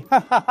amazing.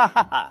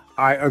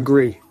 I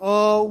agree.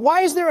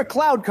 Why is there a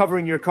cloud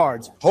covering your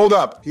cards? Hold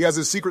up. He has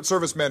his Secret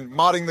Service men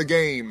modding the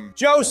game.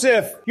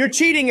 Joseph, you're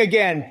cheating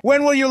again.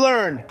 When will you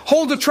learn?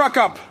 Hold the truck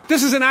up.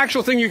 This is an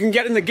actual thing you can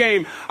get in the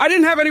game. I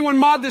didn't have anyone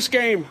mod this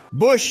game.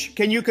 Bush,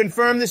 can you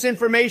confirm this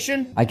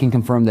information? I can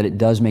confirm that it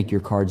does make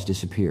your cards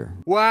disappear.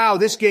 Wow,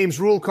 this game's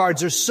rule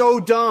cards are so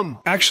dumb.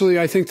 Actually,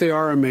 I think they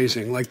are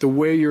amazing. Like the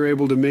way you're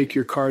able to make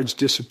your cards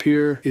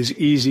disappear is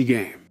easy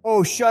game.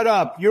 Oh, shut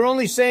up. You're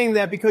only saying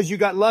that because you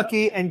got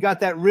lucky and got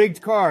that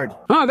rigged card.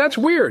 Huh, that's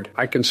weird.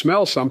 I can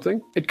smell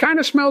something. It kind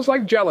of smells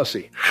like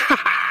jealousy.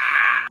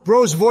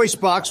 Bro's voice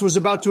box was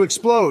about to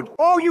explode.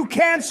 Oh, you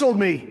canceled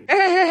me.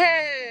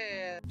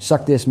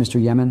 Suck this,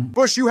 Mr. Yemen.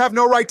 Bush, you have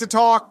no right to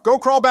talk. Go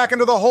crawl back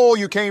into the hole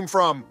you came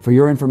from. For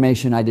your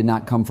information, I did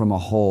not come from a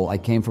hole. I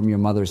came from your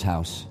mother's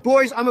house.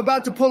 Boys, I'm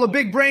about to pull a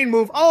big brain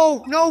move.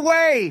 Oh, no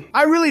way.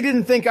 I really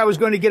didn't think I was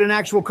going to get an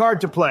actual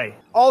card to play.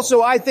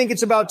 Also, I think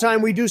it's about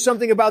time we do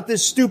something about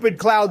this stupid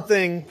cloud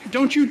thing.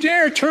 Don't you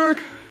dare,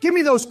 Turk. Give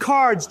me those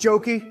cards,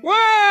 Jokey.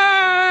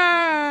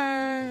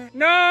 Why?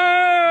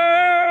 No!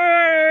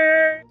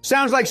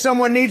 Sounds like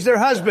someone needs their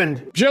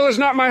husband. Jill is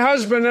not my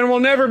husband and will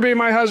never be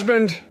my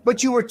husband.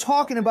 But you were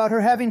talking about her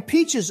having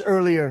peaches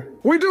earlier.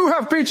 We do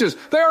have peaches.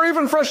 They are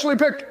even freshly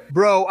picked.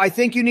 Bro, I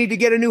think you need to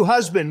get a new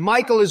husband.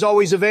 Michael is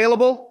always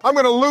available. I'm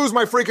gonna lose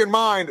my freaking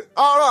mind.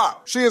 Oh,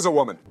 no, she is a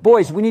woman.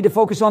 Boys, we need to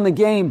focus on the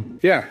game.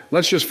 Yeah,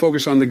 let's just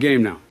focus on the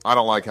game now. I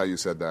don't like how you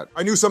said that.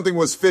 I knew something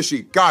was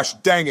fishy. Gosh,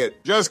 dang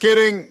it. Just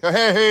kidding.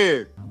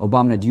 Hey.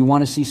 Obamna, do you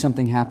want to see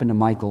something happen to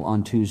Michael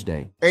on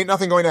Tuesday? Ain't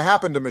nothing going to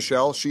happen to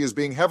Michelle. She is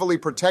being heavily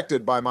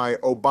protected by my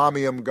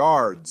Obamium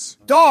guards.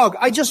 Dog,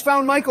 I just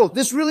found Michael.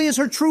 This really is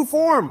her true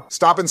form.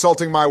 Stop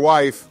insulting my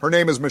wife. Her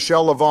name is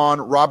Michelle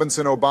LaVaughn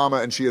Robinson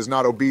Obama, and she is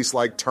not obese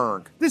like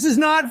Turnk. This is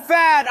not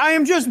fat. I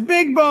am just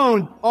big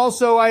boned.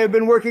 Also, I have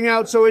been working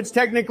out, so it's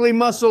technically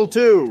muscle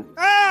too.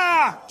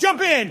 Ah!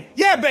 Jump in!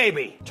 Yeah,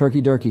 baby!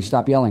 Turkey Durkey,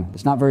 stop yelling.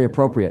 It's not very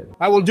appropriate.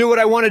 I will do what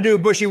I want to do,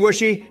 Bushy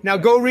Wushy. Now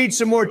go read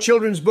some more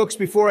children's books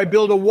before I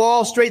build a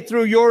wall straight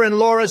through your and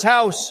Laura's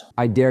house.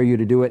 I dare you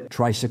to do it.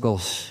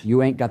 Tricycles.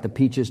 You ain't got the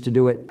peaches to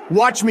do it.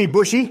 Watch me,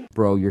 Bushy.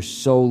 Bro, you're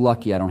so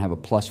lucky I don't have a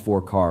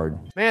 +4 card.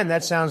 Man,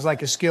 that sounds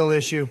like a skill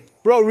issue.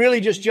 Bro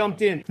really just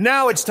jumped in.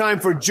 Now it's time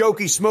for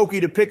Jokey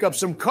Smokey to pick up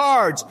some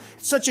cards.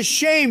 It's such a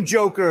shame,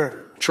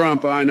 Joker.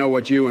 Trump, I know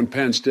what you and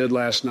Pence did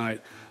last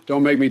night.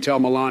 Don't make me tell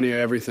Melania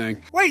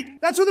everything. Wait,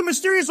 that's who the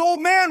mysterious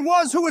old man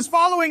was who was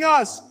following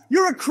us.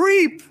 You're a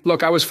creep.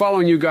 Look, I was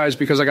following you guys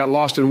because I got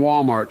lost in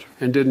Walmart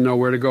and didn't know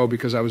where to go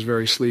because I was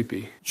very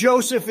sleepy.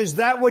 Joseph, is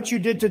that what you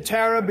did to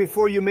Tara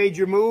before you made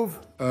your move?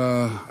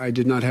 I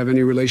did not have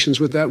any relations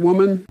with that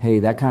woman. Hey,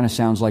 that kind of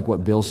sounds like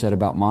what Bill said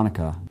about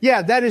Monica.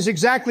 Yeah, that is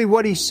exactly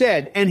what he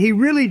said, and he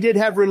really did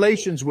have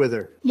relations with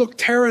her. Look,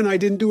 Tara and I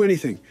didn't do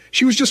anything.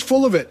 She was just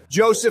full of it.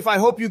 Joseph, I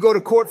hope you go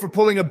to court for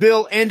pulling a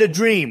bill and a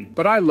dream.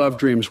 But I love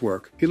Dream's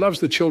work. He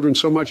loves the children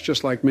so much,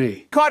 just like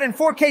me. Caught in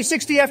 4K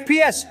 60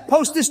 FPS.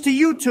 Post this to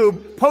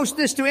YouTube. Post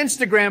this to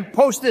Instagram.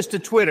 Post this to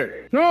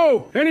Twitter.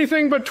 No,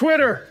 anything but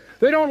Twitter.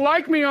 They don't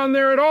like me on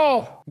there at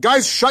all.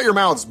 Guys, shut your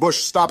mouths.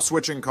 Bush, stop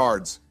switching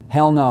cards.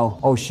 Hell no.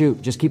 Oh,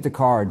 shoot. Just keep the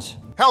cards.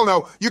 Hell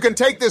no. You can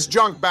take this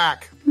junk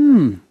back.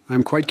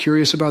 I'm quite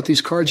curious about these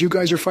cards you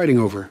guys are fighting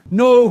over.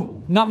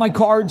 No, not my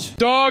cards.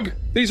 Dog,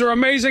 these are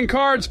amazing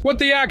cards. What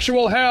the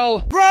actual hell?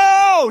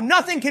 Bro,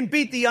 nothing can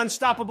beat the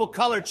unstoppable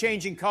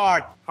color-changing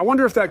card. I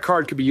wonder if that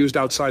card could be used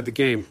outside the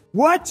game.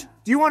 What?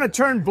 Do you want to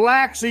turn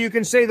black so you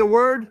can say the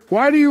word?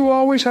 Why do you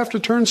always have to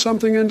turn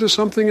something into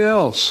something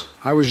else?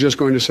 I was just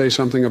going to say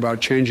something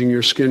about changing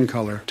your skin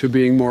color to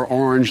being more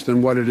orange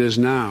than what it is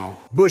now.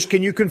 Bush,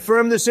 can you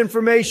confirm this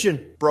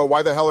information? Bro,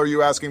 why the hell are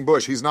you asking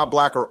Bush? He's not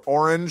black or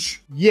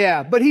orange.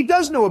 Yeah, but he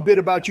does know a bit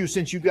about you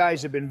since you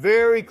guys have been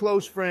very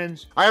close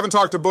friends. I haven't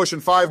talked to Bush in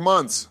 5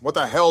 months. What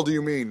the hell do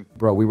you mean?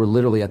 Bro, we were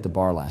literally at the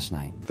bar last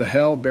night. The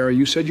hell, Barry,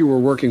 you said you were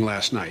working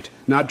last night,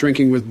 not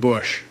drinking with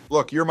Bush.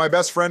 Look, you're my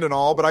best friend and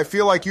all, but I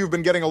feel like you've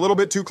been getting a little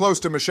bit too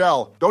close to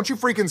Michelle. Don't you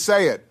freaking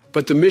say it.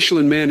 But the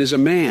Michelin Man is a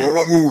man.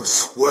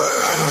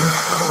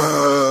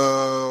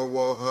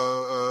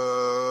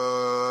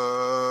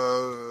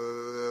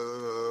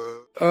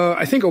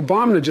 I think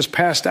Obamna just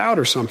passed out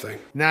or something.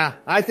 Nah,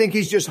 I think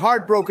he's just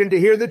heartbroken to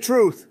hear the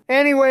truth.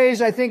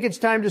 Anyways, I think it's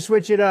time to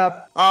switch it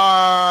up.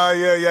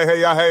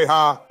 Hey,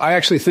 ha. I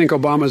actually think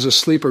Obama's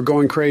asleep or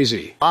going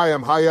crazy. I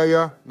am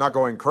hi, not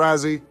going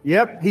crazy.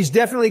 Yep, he's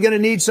definitely going to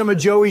need some of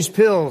Joey's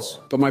pills.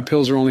 But my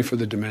pills are only for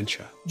the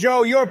dementia.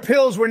 Joe, your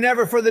pills were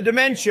never for the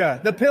dementia.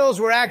 The pills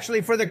were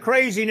actually for the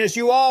craziness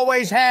you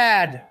always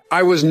had.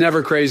 I was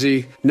never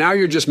crazy. Now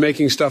you're just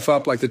making stuff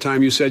up like the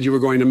time you said you were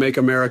going to make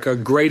America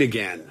great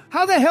again.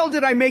 How the hell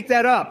did I make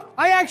that up?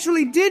 I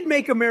actually did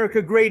make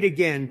America great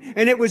again,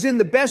 and it was in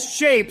the best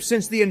shape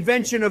since the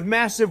invention of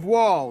massive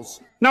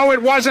walls. No,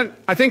 it wasn't.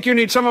 I think you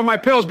need some of my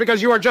pills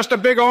because you are just a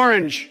big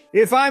orange.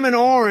 If I'm an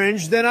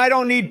orange, then I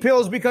don't need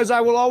pills because I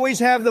will always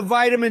have the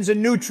vitamins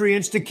and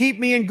nutrients to keep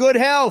me in good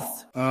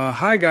health.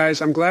 Hi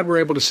guys, I'm glad we're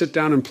able to sit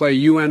down and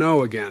play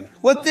UNO again.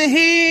 What the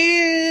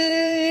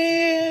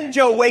hell?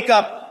 Joe, wake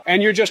up.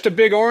 And you're just a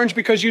big orange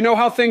because you know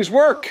how things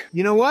work.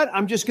 You know what?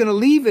 I'm just going to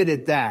leave it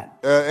at that.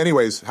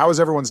 Anyways, how is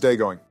everyone's day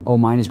going? Oh,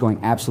 mine is going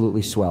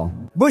absolutely swell.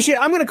 Bushy,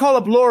 I'm going to call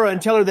up Laura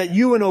and tell her that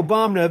you and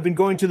Obamna have been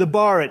going to the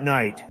bar at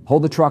night.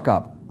 Hold the truck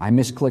up. I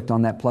misclicked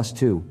on that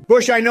 +2.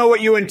 Bush, I know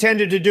what you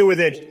intended to do with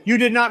it. You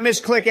did not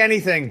misclick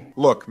anything.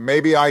 Look,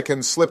 maybe I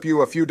can slip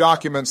you a few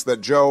documents that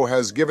Joe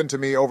has given to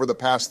me over the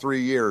past 3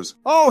 years.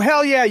 Oh,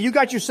 hell yeah, you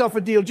got yourself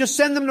a deal. Just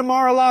send them to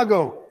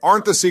Mar-a-Lago.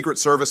 Aren't the Secret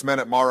Service men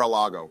at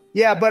Mar-a-Lago?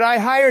 Yeah, but I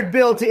hired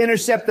Bill to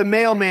intercept the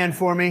mailman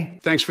for me.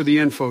 Thanks for the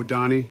info,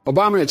 Donnie.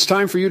 Obama, it's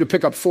time for you to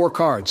pick up 4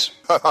 cards.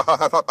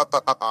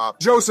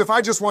 Joseph,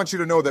 I just want you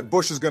to know that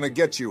Bush is going to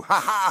get you. Ha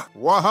ha!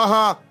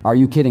 Wahaha! Are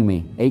you kidding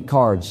me? 8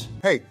 cards.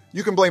 Hey,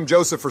 you can blame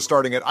Joseph for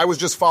starting it. I was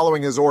just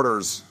following his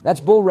orders.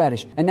 That's bull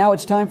radish. And now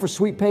it's time for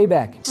sweet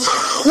payback.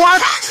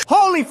 What?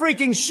 Holy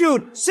freaking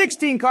shoot!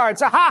 16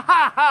 cards! Ha ha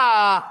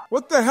ha!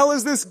 What the hell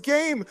is this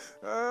game?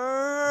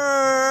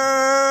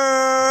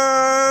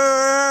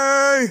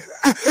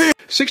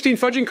 16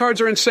 fudging cards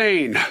are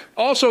insane.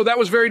 Also, that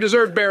was very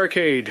deserved,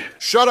 Barricade.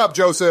 Shut up,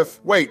 Joseph.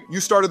 Wait, you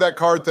started that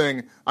card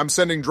thing. I'm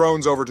sending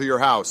drones over to your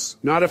house.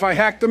 Not if I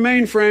hack the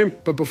mainframe.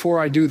 But before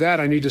I do that,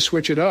 I need to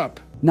switch it up.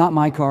 Not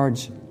my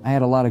cards. I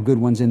had a lot of good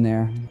ones in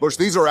there. Bush,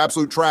 these are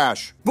absolute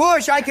trash.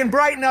 Bush, I can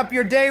brighten up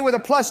your day with a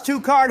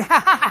 +2 card. Ha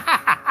ha ha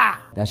ha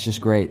ha! That's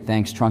just great.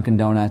 Thanks, Trunkin'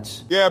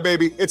 Donuts. Yeah,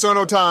 baby, it's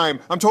Ono time.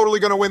 I'm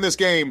totally gonna win this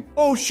game.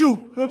 Oh, shoot.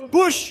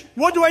 Bush,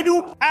 what do I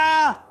do?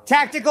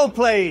 Tactical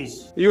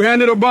plays. You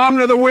handed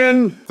Obamna the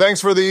win.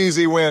 Thanks for the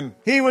easy win.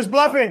 He was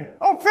bluffing.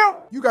 Oh, Phil.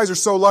 You guys are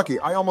so lucky.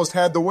 I almost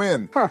had the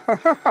win.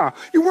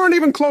 You weren't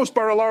even close,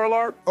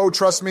 Baralalar. Oh,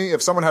 trust me,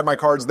 if someone had my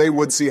cards, they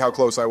would see how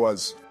close I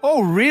was.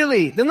 Oh,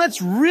 really? Then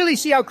let's really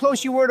see how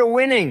close you were to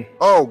winning.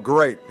 Oh,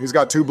 great. He's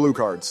got 2 blue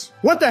cards.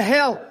 What the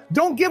hell?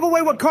 Don't give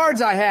away what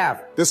cards I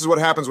have. This is what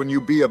happens when you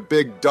be a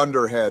big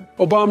dunderhead.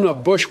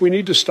 Obamna, Bush, we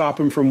need to stop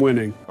him from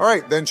winning. All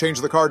right, then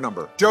change the card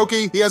number.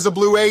 Jokey, he has a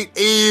blue 8.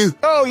 Ew.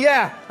 Oh,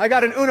 yeah. I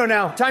got an Uno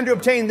now. Time to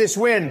obtain this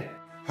win.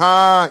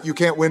 Ha, you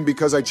can't win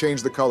because I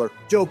changed the color.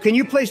 Joe, can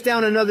you place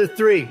down another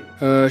 3?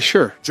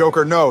 Sure.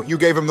 Joker, no, you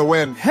gave him the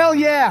win. Hell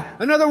yeah.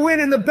 Another win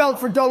in the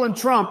belt for Dolan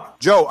Trump.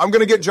 Joe, I'm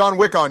gonna get John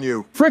Wick on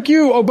you. Frick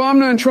you,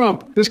 Obamna and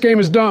Trump. This game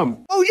is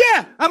dumb. Oh,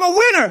 yeah. I'm a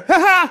winner. Ha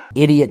ha.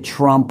 Idiot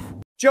Trump.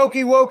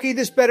 Jokey wokey,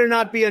 this better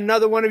not be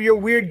another one of your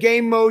weird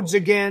game modes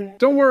again.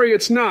 Don't worry,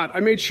 it's not. I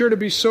made sure to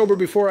be sober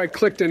before I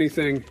clicked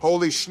anything.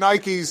 Holy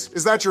shnikes,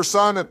 is that your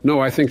son? No,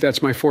 I think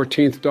that's my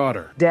 14th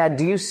daughter. Dad,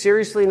 do you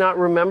seriously not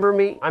remember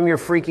me? I'm your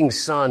freaking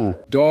son.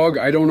 Dog,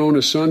 I don't own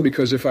a son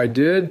because if I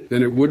did,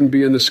 then it wouldn't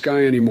be in the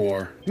sky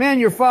anymore. Man,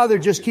 your father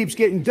just keeps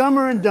getting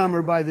dumber and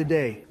dumber by the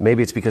day.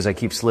 Maybe it's because I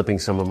keep slipping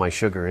some of my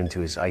sugar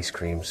into his ice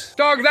creams.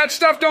 Dog, that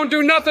stuff don't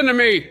do nothing to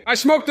me. I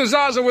smoked the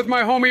Zaza with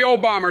my homie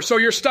Obama, so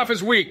your stuff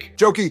is weak.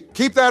 Jokey,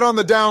 keep that on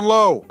the down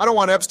low. I don't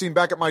want Epstein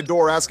back at my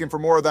door asking for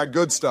more of that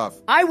good stuff.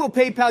 I will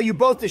PayPal you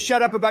both to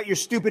shut up about your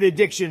stupid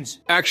addictions.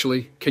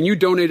 Actually, can you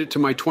donate it to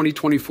my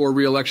 2024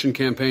 re-election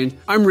campaign?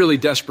 I'm really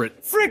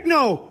desperate. Frick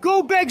no!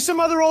 Go beg some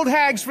other old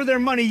hags for their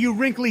money, you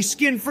wrinkly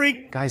skin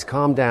freak! Guys,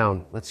 calm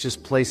down. Let's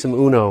just play some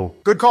Uno.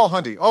 Good call,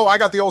 Hunty. Oh, I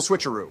got the old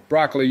switcheroo.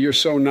 Broccoli, you're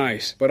so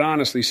nice. But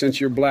honestly,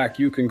 since you're black,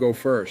 you can go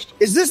first.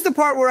 Is this the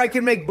part where I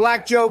can make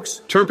black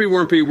jokes? Termpy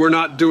Wormpy, we're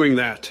not doing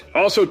that.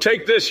 Also,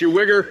 take this, you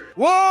wigger.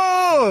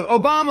 Whoa!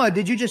 Obama,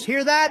 did you just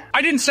hear that?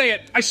 I didn't say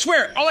it. I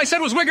swear. All I said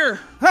was wigger.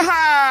 Ha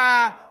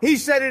ha! He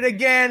said it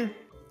again.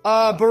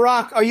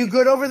 Barack, are you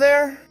good over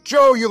there?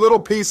 Joe, you little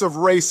piece of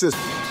racist.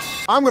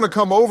 I'm gonna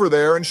come over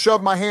there and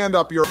shove my hand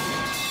up your...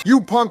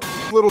 You punk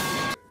little...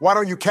 Why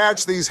don't you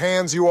catch these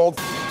hands, you old...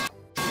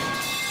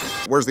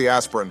 Where's the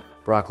aspirin?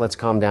 Brock, let's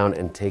calm down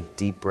and take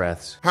deep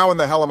breaths. How in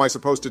the hell am I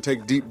supposed to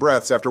take deep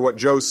breaths after what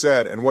Joe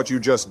said and what you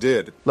just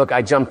did? Look,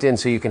 I jumped in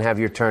so you can have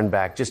your turn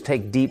back. Just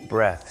take deep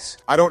breaths.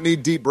 I don't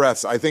need deep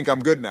breaths. I think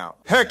I'm good now.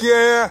 Heck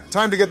yeah!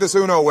 Time to get this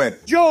Uno win.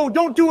 Joe,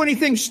 don't do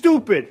anything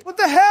stupid. What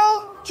the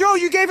hell? Joe,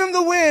 you gave him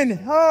the win.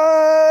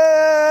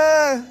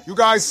 You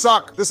guys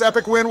suck. This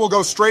epic win will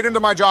go straight into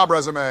my job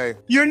resume.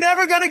 You're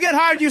never gonna get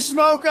hired, you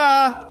smoker.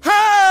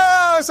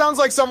 Ha! Sounds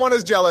like someone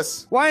is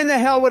jealous. Why in the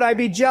hell would I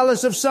be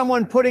jealous of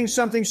someone putting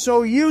something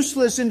so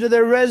useless into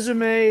their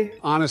resume?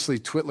 Honestly,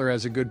 Twitler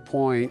has a good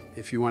point.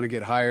 If you want to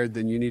get hired,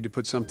 then you need to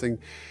put something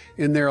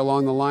in there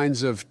along the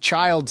lines of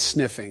child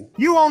sniffing.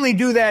 You only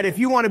do that if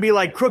you want to be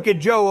like Crooked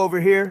Joe over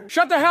here.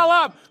 Shut the hell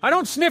up. I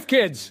don't sniff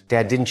kids.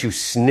 Dad, didn't you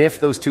sniff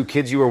those 2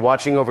 kids you were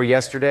watching over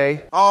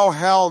yesterday? Oh,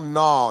 hell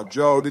no.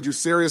 Joe, did you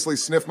seriously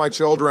sniff my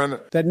children?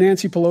 That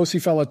Nancy Pelosi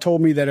fella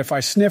told me that if I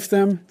sniffed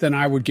them, then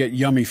I would get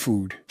yummy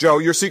food. Joe,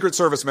 your Secret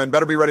Service men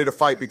better be ready to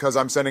fight because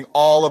I'm sending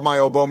all of my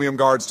Obomium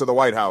guards to the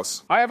White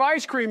House. I have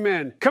ice cream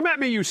men. Come at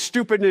me, you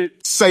stupid...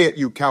 Say it,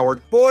 you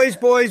coward. Boys,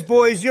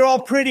 you're all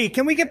pretty.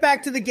 Can we get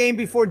back to the game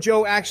before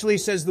Joe actually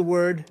says the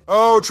word?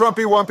 Oh,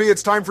 Trumpy Wumpy,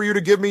 it's time for you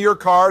to give me your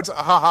cards.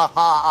 Ha ha ha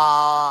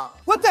ha.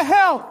 What the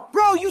hell?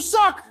 Bro, you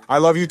suck. I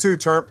love you too,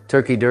 Terp.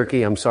 Turkey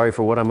Durkey, I'm sorry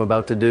for what I'm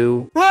about to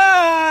do.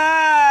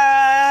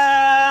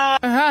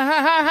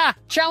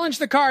 Challenge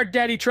the card,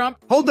 Daddy Trump.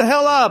 Hold the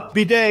hell up,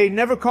 Bidet.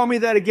 Never call me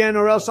that again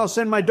or else I'll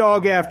send my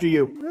dog after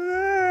you.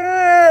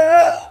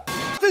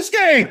 this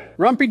game.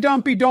 Rumpy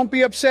Dumpy, don't be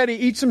upsetty.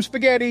 Eat some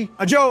spaghetti.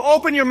 Joe,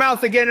 open your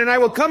mouth again and I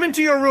will come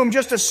into your room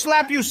just to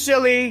slap you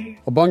silly.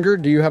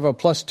 Obunger, do you have a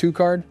 +2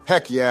 card?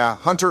 Heck yeah.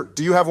 Hunter,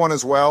 do you have one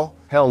as well?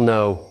 Hell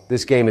no.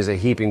 This game is a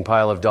heaping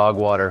pile of dog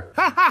water.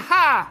 Ha ha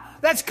ha!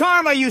 That's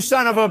karma, you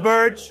son of a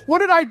birch. What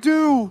did I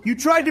do? You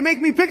tried to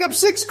make me pick up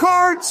 6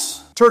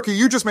 cards. Turkey,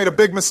 you just made a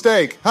big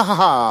mistake. Ha ha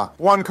ha.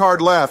 1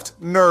 card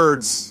left.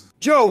 Nerds.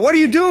 Joe, what are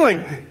you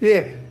doing?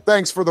 Yeah.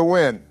 Thanks for the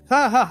win.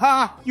 Ha ha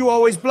ha. You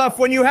always bluff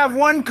when you have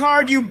 1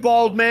 card, you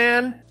bald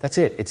man. That's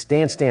it. It's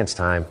dance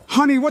time.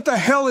 Honey, what the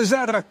hell is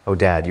that? Oh,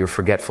 Dad, your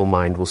forgetful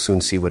mind will soon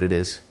see what it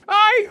is.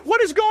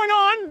 What is going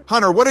on?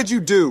 Hunter, what did you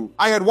do?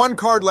 I had 1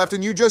 card left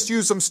and you just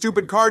used some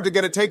stupid card to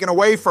get it taken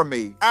away from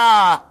me.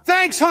 Ah!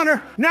 Thanks,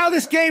 Hunter. Now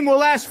this game will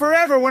last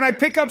forever when I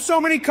pick up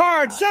so many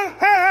cards.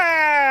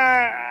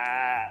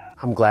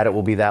 I'm glad it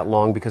will be that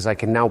long because I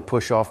can now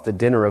push off the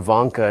dinner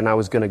Ivanka and I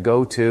was going to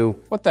go to.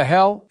 What the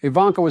hell?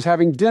 Ivanka was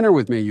having dinner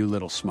with me, you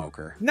little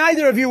smoker.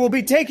 Neither of you will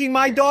be taking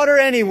my daughter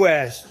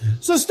anywheres.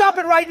 So stop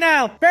it right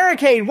now.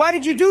 Barricade, why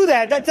did you do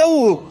that?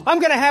 I'm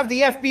going to have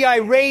the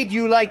FBI raid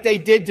you like they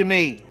did to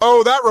me.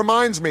 Oh, that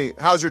reminds me.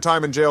 How's your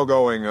time in jail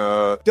going?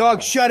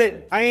 Dog, shut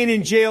it. I ain't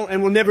in jail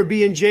and will never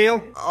be in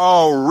jail.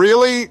 Oh,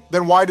 really?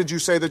 Then why did you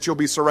say that you'll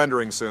be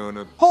surrendering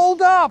soon?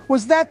 Hold up!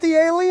 Was that the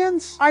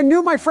aliens? I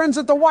knew my friends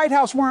at the White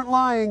House weren't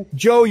lying.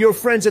 Joe, your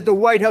friends at the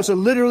White House are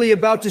literally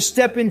about to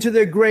step into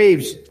their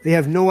graves. They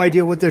have no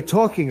idea what they're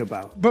talking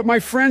about. But my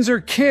friends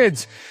are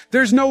kids.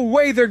 There's no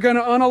way they're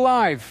gonna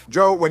unalive.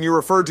 Joe, when you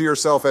referred to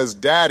yourself as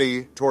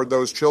daddy toward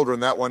those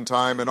children that one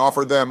time and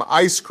offered them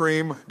ice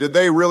cream, did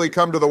they really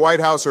come to the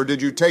White House or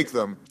did you take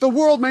them? The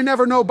world may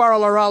never know,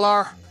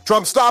 Baralaralar.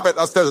 Trump, stop it.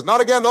 That's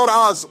not again, not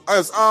us.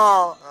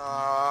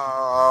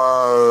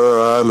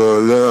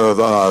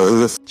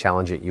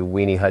 Challenge it, you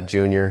weenie hut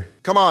junior.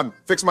 Come on,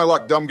 fix my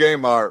luck, dumb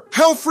game.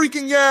 Hell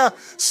freaking yeah!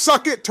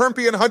 Suck it,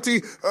 Termpy and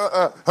Hunty.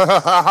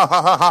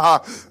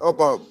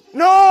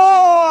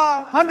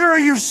 No! Hunter,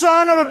 you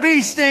son of a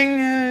bee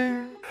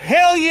sting.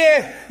 Hell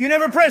yeah! You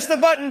never pressed the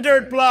button,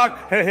 dirt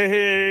block.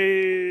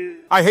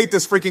 I hate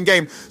this freaking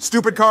game.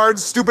 Stupid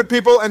cards, stupid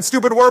people, and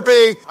stupid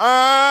Warpy.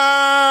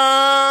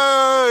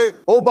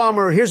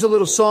 Obamna, here's a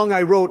little song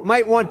I wrote.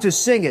 Might want to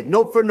sing it,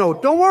 note for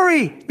note. Don't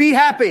worry, be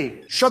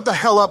happy. Shut the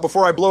hell up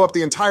before I blow up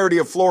the entirety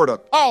of Florida.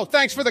 Oh,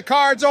 thanks for the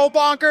cards, old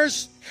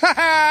bonkers.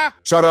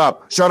 Shut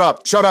up, shut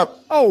up, shut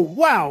up. Oh,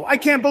 wow, I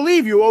can't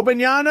believe you,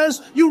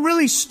 Obananas. You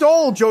really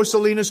stole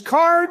Joselina's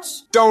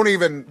cards? Don't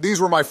even. These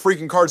were my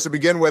freaking cards to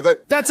begin with.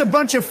 That's a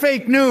bunch of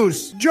fake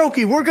news.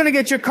 Jokey, we're gonna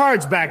get your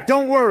cards back,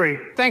 don't worry.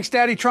 Thanks,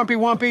 Daddy Trumpy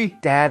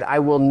Wumpy. Dad, I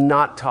will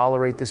not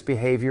tolerate this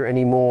behavior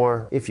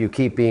anymore. If you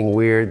keep being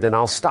weird, then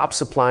I'll stop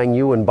supplying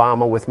you and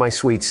Obama with my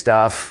sweet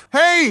stuff.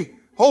 Hey!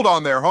 Hold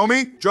on there,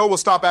 homie. Joe will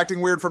stop acting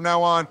weird from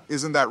now on.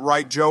 Isn't that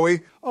right,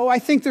 Joey? Oh, I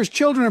think there's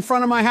children in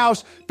front of my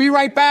house. Be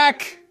right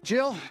back.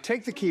 Jill,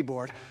 take the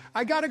keyboard.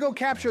 I gotta go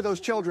capture those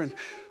children.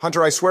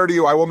 Hunter, I swear to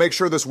you, I will make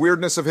sure this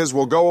weirdness of his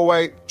will go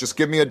away. Just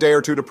give me a day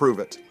or 2 to prove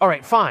it. All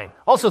right, fine.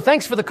 Also,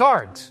 thanks for the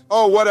cards.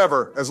 Oh,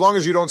 whatever. As long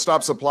as you don't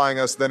stop supplying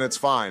us, then it's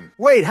fine.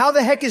 Wait, how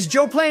the heck is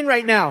Joe playing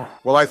right now?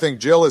 Well, I think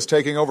Jill is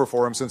taking over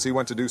for him since he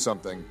went to do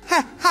something.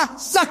 Ha ha!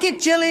 Suck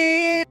it,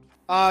 Jilly!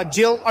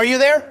 Jill, are you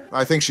there?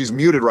 I think she's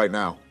muted right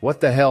now. What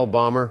the hell,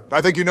 Bomber?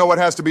 I think you know what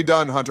has to be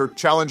done, Hunter.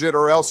 Challenge it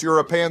or else you're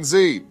a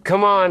pansy.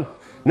 Come on.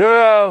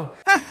 No.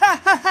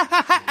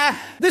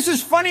 This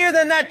is funnier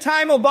than that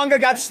time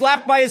Obunga got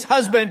slapped by his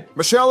husband.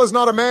 Michelle is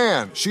not a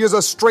man. She is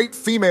a straight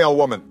female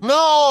woman.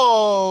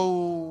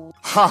 No!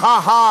 Ha ha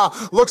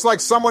ha! Looks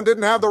like someone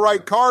didn't have the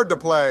right card to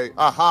play.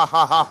 Ha ha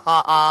ha ha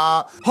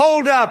ha.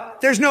 Hold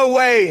up! There's no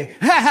way!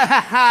 Ha ha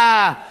ha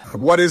ha!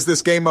 What is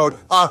this game mode?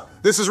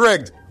 This is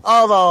rigged.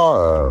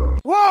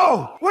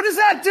 Whoa! What does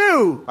that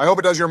do? I hope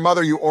it does your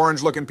mother, you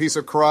orange-looking piece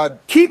of crud.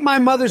 Keep my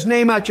mother's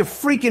name out your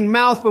freaking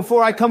mouth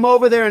before I come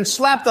over there and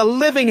slap the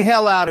living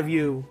hell out of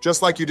you.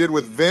 Just like you did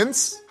with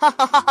Vince? Ha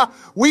ha ha ha!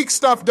 Weak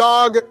stuff,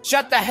 dog!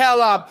 Shut the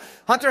hell up!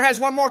 Hunter has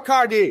one more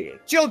card.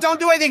 Jill, don't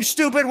do anything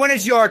stupid when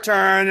it's your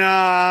turn.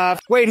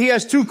 Wait, he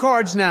has 2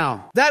 cards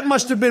now. That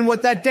must have been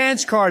what that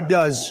dance card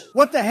does.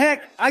 What the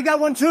heck? I got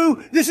one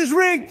too? This is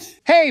rigged!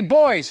 Hey,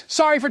 boys,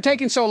 sorry for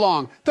taking so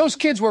long. Those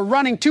kids were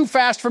running too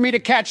fast for me to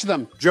catch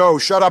them. Joe,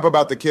 shut up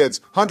about the kids.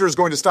 Hunter's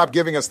going to stop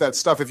giving us that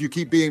stuff if you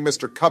keep being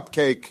Mr.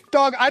 Cupcake.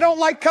 Dog, I don't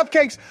like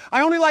cupcakes.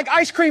 I only like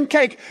ice cream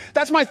cake.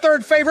 That's my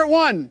 3rd favorite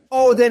one.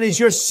 Oh, then is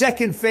your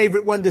 2nd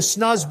favorite one the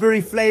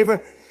snozzberry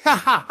flavor? Ha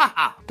ha ha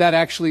ha! That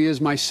actually is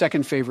my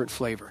 2nd favorite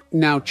flavor.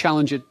 Now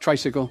challenge it,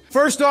 Tricycle.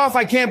 First off,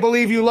 I can't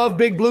believe you love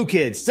big blue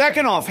kids.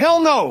 Second off, hell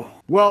no!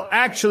 Well,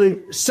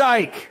 actually,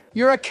 psych.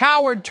 You're a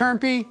coward,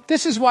 Termpy.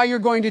 This is why you're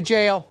going to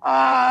jail. I'm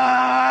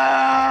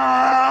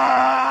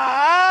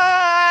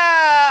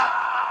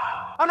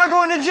not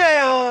going to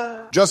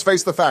jail. Just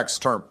face the facts,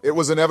 Term. It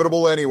was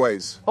inevitable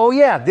anyways. Oh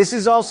yeah, this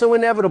is also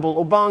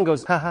inevitable.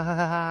 Obongos. Ha ha ha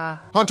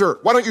ha. Hunter,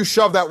 why don't you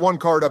shove that one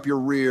card up your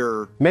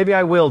rear? Maybe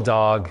I will,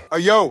 dog.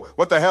 Yo,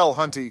 what the hell,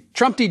 Hunty?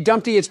 Trumpty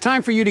Dumpty, it's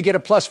time for you to get a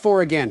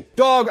 +4 again.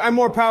 Dog, I'm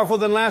more powerful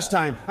than last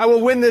time. I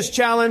will win this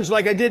challenge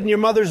like I did in your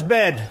mother's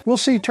bed. We'll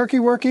see, Turkey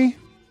Worky.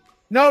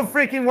 No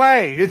freaking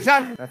way. It's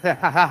not.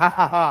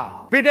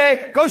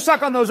 B-Day, go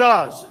suck on those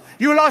R's.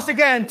 You lost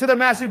again to the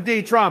massive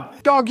D,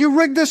 Trump. Dog, you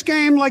rigged this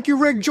game like you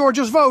rigged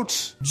Georgia's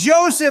votes.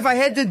 Joseph, I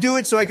had to do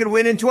it so I could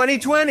win in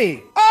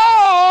 2020.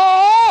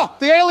 Oh!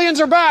 The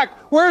aliens are back.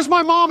 Where's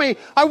my mommy?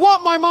 I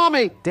want my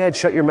mommy. Dad,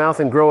 shut your mouth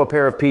and grow a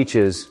pair of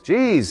peaches.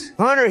 Jeez.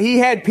 Hunter, he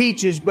had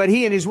peaches, but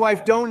he and his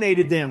wife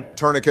donated them.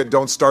 Tourniquet,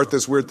 don't start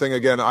this weird thing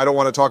again. I don't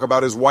want to talk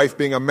about his wife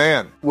being a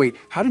man. Wait,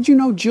 how did you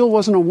know Jill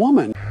wasn't a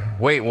woman?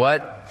 Wait,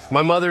 what?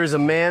 My mother is a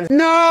man?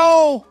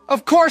 No,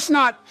 of course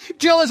not.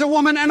 Jill is a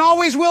woman and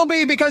always will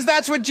be because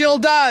that's what Jill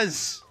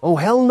does. Oh,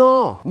 hell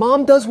no.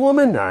 Mom does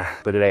woman.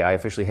 But today I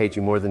officially hate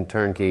you more than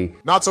Turnkey.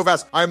 Not so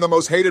fast. I am the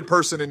most hated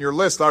person in your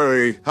list,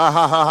 Ari. Ha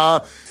ha ha ha.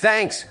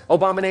 Thanks,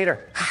 Obaminator.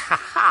 Ha ha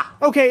ha.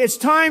 Okay, it's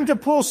time to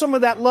pull some of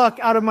that luck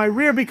out of my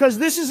rear because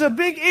this is a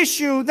big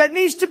issue that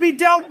needs to be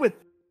dealt with.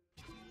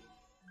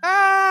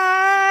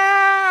 Ah!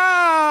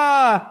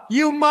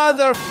 You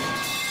mother...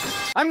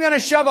 I'm gonna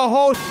shove a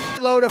whole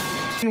load of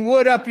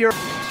wood up your...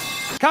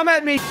 Come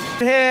at me,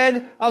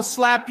 head. I'll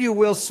slap you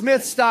Will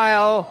Smith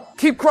style.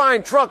 Keep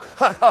crying, truck.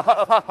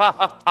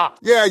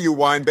 Yeah, you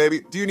wine baby.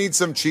 Do you need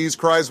some cheese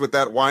cries with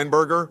that wine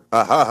burger?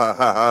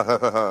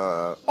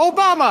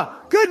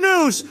 Obama, good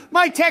news.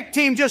 My tech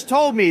team just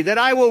told me that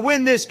I will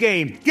win this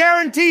game.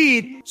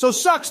 Guaranteed. So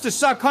sucks to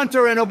suck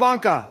Hunter and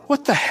Obanka.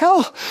 What the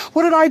hell?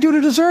 What did I do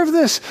to deserve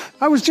this?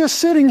 I was just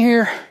sitting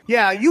here.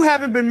 Yeah, you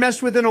haven't been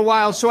messed with in a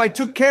while, so I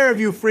took care of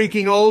you,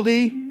 freaking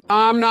oldie.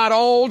 I'm not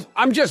old.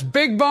 I'm just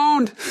big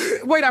boned.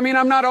 Wait,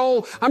 I'm not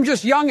old. I'm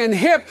just young and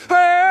hip.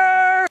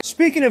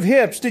 Speaking of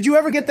hips, did you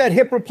ever get that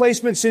hip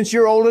replacement since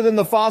you're older than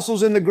the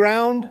fossils in the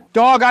ground?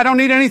 Dog, I don't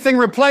need anything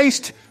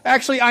replaced.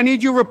 Actually, I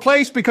need you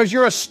replaced because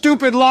you're a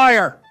stupid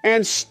liar.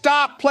 And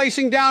stop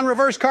placing down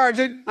reverse cards.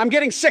 I'm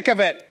getting sick of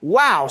it.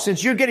 Wow,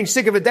 since you're getting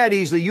sick of it that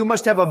easily, you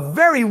must have a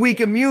very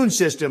weak immune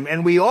system,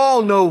 and we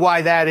all know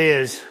why that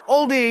is.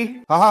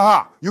 Oldie. Ha ha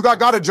ha. You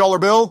got it, Joller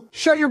Bill.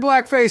 Shut your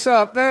black face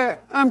up.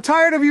 I'm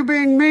tired of you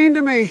being mean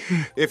to me.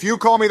 If you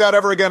call me that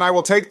ever again, I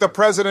will take the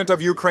president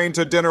of Ukraine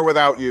to dinner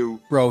without you.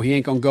 Bro, he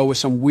ain't gonna go with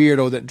some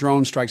weirdo that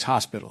drone strikes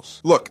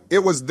hospitals. Look, it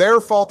was their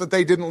fault that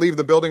they didn't leave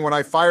the building when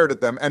I fired at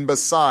them, and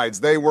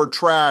besides, they were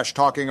trash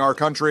talking our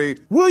country.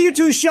 Will you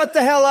two shut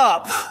the hell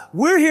up?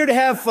 We're here to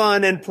have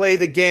fun and play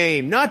the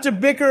game, not to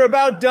bicker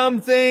about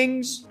dumb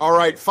things. All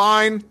right,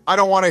 fine. I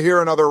don't want to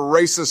hear another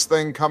racist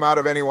thing come out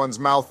of anyone's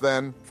mouth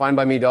then. Fine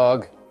by me,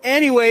 dog.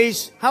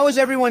 Anyways, how has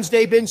everyone's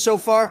day been so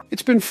far?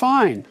 It's been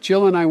fine.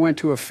 Jill and I went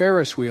to a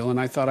Ferris wheel, and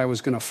I thought I was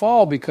going to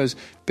fall because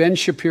Ben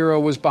Shapiro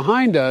was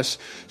behind us,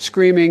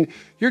 screaming,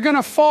 "You're going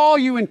to fall,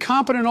 you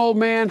incompetent old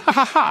man. Ha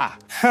ha ha."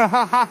 Ha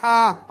ha ha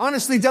ha.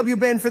 Honestly, W.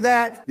 Ben for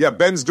that. Yeah,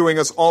 Ben's doing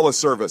us all a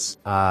service.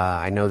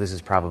 I know this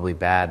is probably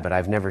bad, but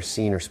I've never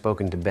seen or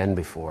spoken to Ben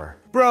before.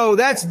 Bro,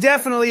 that's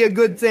definitely a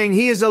good thing.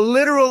 He is a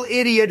literal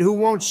idiot who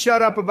won't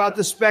shut up about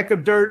the speck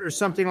of dirt or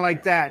something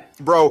like that.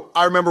 Bro,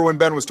 I remember when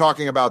Ben was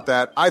talking about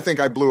that. I think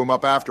I blew him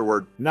up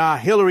afterward. Nah,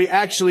 Hillary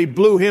actually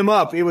blew him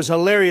up. It was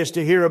hilarious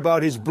to hear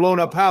about his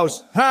blown-up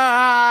house.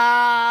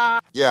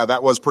 Ha! Yeah,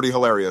 that was pretty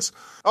hilarious.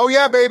 Oh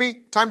yeah,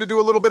 baby. Time to do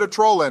a little bit of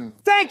trolling.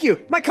 Thank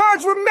you. My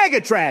cards were mega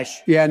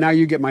trash. Yeah, now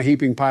you get my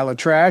heaping pile of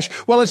trash.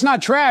 Well, it's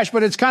not trash,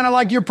 but it's kind of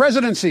like your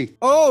presidency.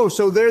 Oh,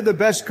 so they're the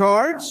best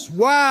cards?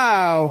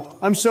 Wow.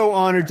 I'm so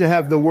honored to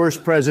have the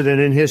worst president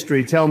in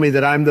history tell me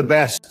that I'm the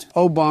best.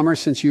 Oh, Bomber,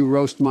 since you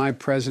roast my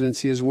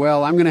presidency as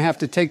well, I'm going to have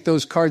to take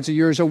those cards of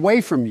yours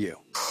away from you.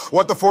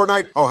 What, the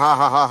Fortnite? Oh, ha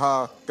ha ha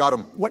ha. Got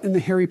him. What in the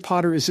Harry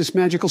Potter is this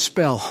magical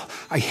spell?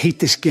 I hate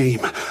this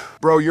game.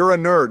 Bro, you're a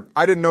nerd.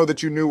 I didn't know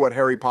that you knew what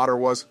Harry Potter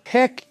was.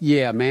 Heck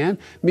yeah, man.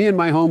 Me and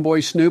my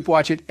homeboy Snoop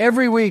watch it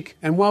every week.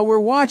 And while we're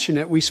watching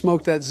it, we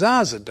smoke that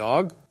Zaza,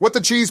 dog. What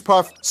the cheese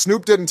puff?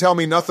 Snoop didn't tell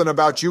me nothing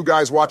about you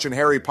guys watching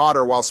Harry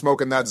Potter while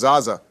smoking that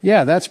Zaza.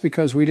 Yeah, that's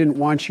because we didn't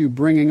want you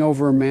bringing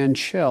over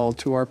Manchelle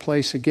to our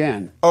place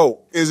again.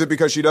 Oh, is it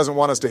because she doesn't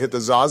want us to hit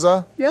the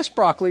Zaza? Yes,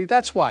 Broccoli,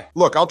 that's why.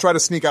 Look, I'll try to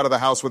sneak out of the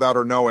house without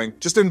her knowing.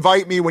 Just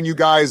invite me when you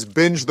guys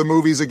binge the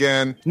movies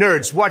again.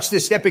 Nerds, watch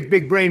this epic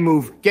big brain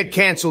move. Get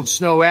canceled,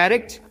 Snow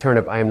Addict.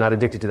 Turnip, I am not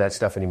addicted to that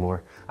stuff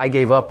anymore. I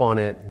gave up on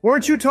it.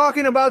 Weren't you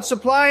talking about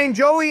supplying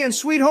Joey and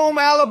Sweet Home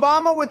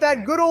Alabama with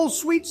that good old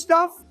sweet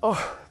stuff?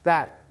 Oh,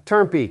 that.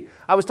 Turnpy.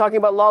 I was talking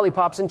about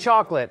lollipops and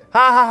chocolate. Ha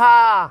ha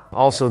ha!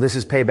 Also, this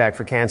is payback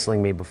for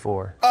canceling me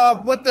before.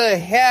 What the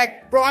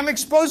heck? Bro, I'm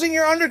exposing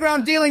your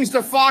underground dealings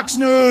to Fox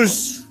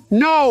News.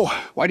 No!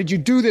 Why did you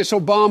do this,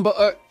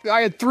 Obama?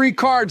 I had 3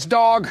 cards,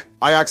 dog.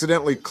 I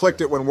accidentally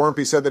clicked it when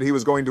Warmpy said that he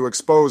was going to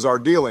expose our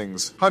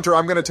dealings. Hunter,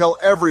 I'm going to tell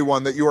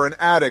everyone that you are an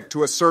addict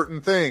to a certain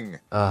thing.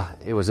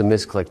 It was a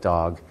misclick,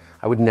 dog.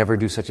 I would never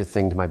do such a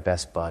thing to my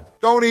best bud.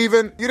 Don't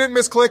even. You didn't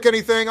misclick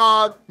anything.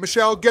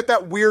 Michelle, get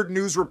that weird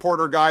news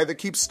reporter guy that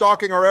keeps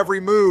stalking our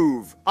every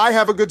move. I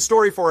have a good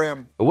story for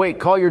him. Wait,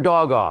 call your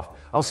dog off.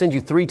 I'll send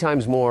you 3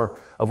 times more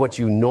of what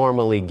you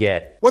normally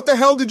get. What the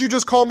hell did you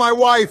just call my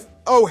wife?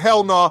 Oh,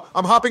 hell no.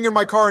 I'm hopping in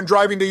my car and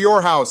driving to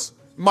your house.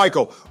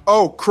 Michael.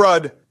 Oh,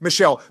 crud.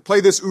 Michelle,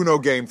 play this Uno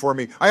game for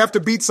me. I have to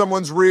beat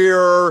someone's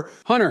rear...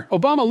 Hunter,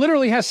 Obama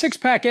literally has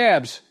 6-pack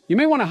abs. You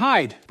may want to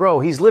hide. Bro,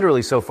 he's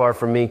literally so far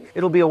from me,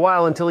 it'll be a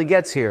while until he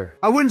gets here.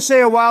 I wouldn't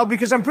say a while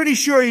because I'm pretty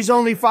sure he's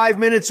only 5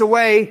 minutes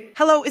away.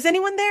 Hello, is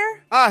anyone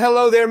there?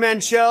 Hello there,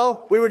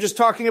 Manchel. We were just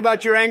talking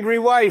about your angry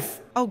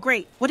wife. Oh,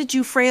 great. What did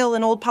you frail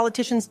and old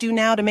politicians do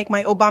now to make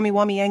my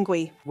Obami-wami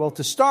angry? Well,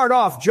 to start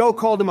off, Joe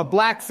called him a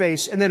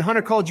blackface, and then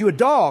Hunter called you a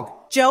dog.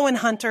 Joe and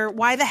Hunter,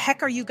 why the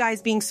heck are you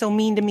guys being so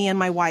mean to me and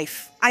my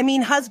wife? I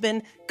mean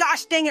husband.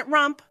 Gosh dang it,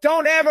 Rump.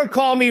 Don't ever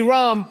call me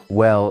Rump.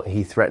 Well,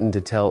 he threatened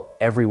to tell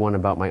everyone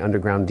about my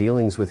underground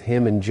dealings with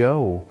him and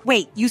Joe.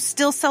 Wait, you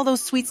still sell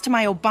those sweets to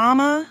my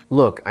Obama?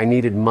 Look, I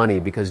needed money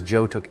because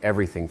Joe took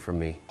everything from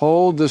me.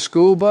 Hold the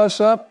school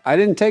bus up? I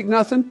didn't take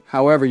nothing.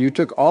 However, you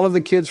took all of the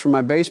kids from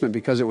my basement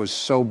because it was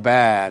so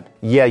bad.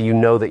 Yeah, you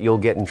know that you'll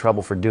get in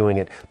trouble for doing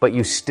it, but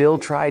you still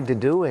tried to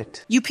do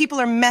it. You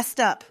people are messed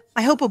up.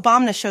 I hope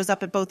Obamna shows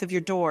up at both of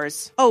your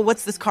doors. Oh,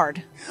 what's this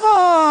card?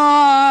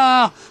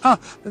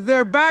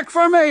 They're back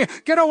for me.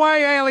 Get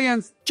away,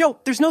 aliens. Joe,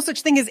 there's no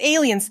such thing as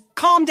aliens.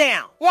 Calm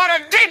down.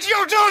 What did you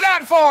do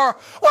that for?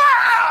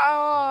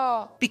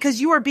 Because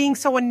you are being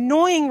so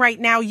annoying right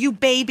now, you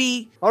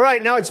baby. All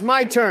right, now it's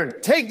my turn.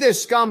 Take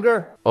this,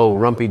 Scumder. Oh,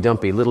 Rumpy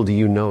Dumpy, little do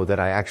you know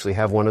that I actually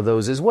have one of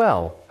those as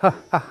well. Ha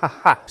ha ha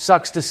ha.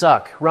 Sucks to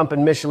suck, Rump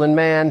and Michelin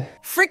man.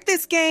 Frick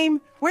this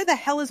game. Where the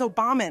hell is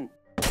Obama?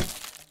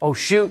 Oh,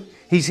 shoot.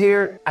 He's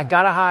here. I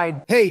gotta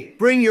hide. Hey,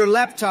 bring your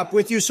laptop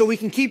with you so we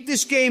can keep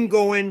this game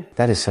going.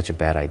 That is such a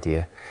bad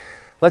idea.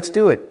 Let's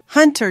do it.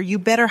 Hunter, you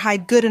better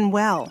hide good and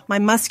well. My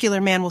muscular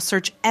man will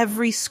search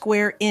every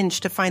square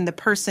inch to find the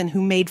person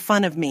who made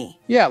fun of me.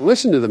 Yeah,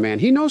 listen to the man.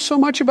 He knows so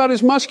much about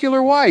his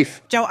muscular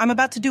wife. Joe, I'm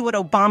about to do what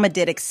Obama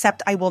did,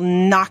 except I will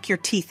knock your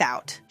teeth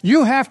out.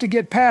 You have to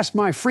get past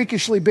my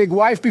freakishly big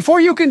wife before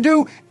you can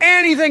do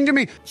anything to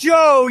me.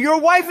 Joe, your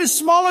wife is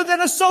smaller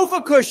than a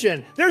sofa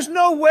cushion. There's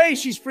no way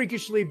she's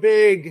freakishly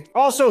big.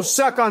 Also,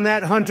 suck on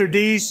that, Hunter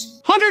D's.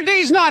 Hunter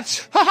D's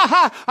nuts! Ha ha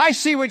ha! I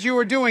see what you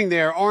were doing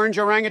there, orange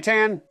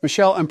orangutan.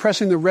 Michelle, I'm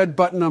pressing the red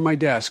button on my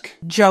desk.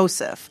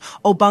 Joseph,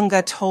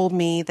 Obunga told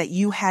me that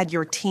you had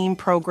your team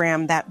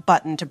program that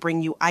button to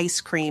bring you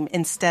ice cream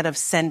instead of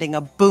sending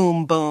a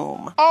boom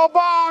boom.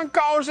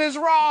 Obonkos is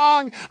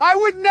wrong! I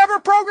would never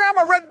program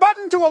a red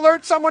button to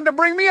alert someone to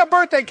bring me a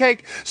birthday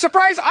cake,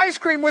 surprise ice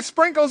cream with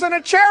sprinkles and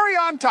a cherry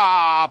on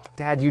top!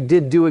 Dad, you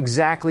did do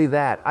exactly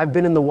that. I've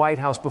been in the White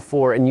House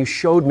before and you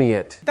showed me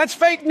it. That's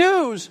fake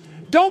news!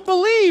 Don't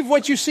believe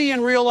what you see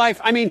in real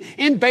life. I mean,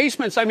 in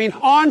basements. I mean,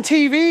 on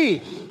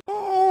TV.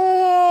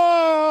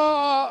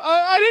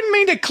 I didn't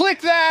mean to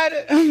click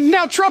that.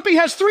 Now Trumpy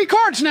has 3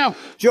 cards now.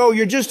 Joe,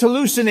 you're just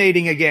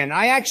hallucinating again.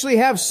 I actually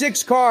have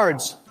 6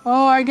 cards.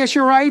 Oh, I guess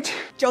you're right.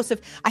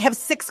 Joseph, I have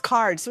 6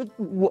 cards.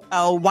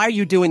 Oh, why are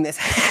you doing this?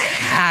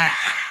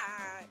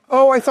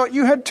 Oh, I thought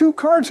you had 2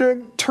 cards.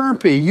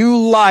 Terpy, you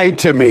lied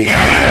to me.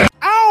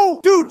 Ow!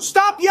 Dude,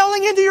 stop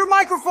yelling into your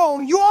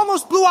microphone. You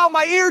almost blew out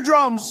my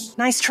eardrums.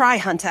 Nice try,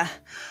 Hunter.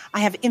 I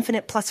have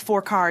infinite plus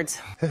 4 cards.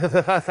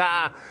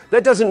 That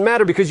doesn't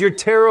matter because you're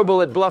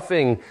terrible at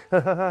bluffing.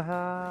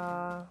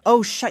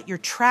 Oh, shut your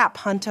trap,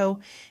 Hunto.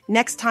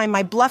 Next time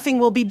my bluffing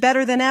will be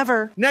better than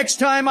ever. Next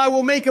time I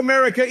will make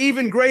America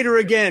even greater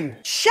again.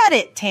 Shut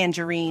it,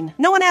 Tangerine.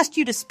 No one asked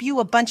you to spew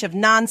a bunch of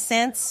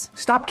nonsense.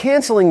 Stop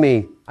canceling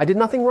me. I did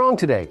nothing wrong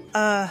today.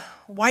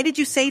 Why did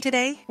you say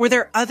today? Were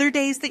there other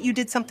days that you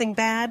did something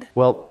bad?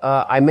 Well,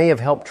 I may have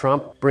helped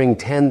Trump bring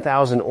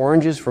 10,000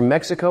 oranges from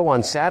Mexico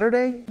on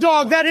Saturday.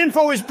 Dog, that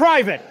info is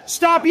private.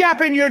 Stop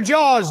yapping your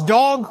jaws,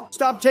 dog.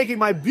 Stop taking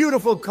my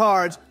beautiful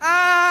cards.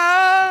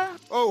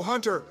 Oh,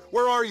 Hunter,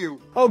 where are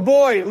you? Oh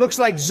boy, looks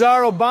like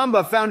Tsar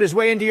Obama found his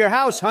way into your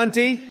house,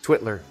 Hunty.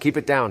 Twitler, keep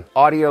it down.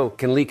 Audio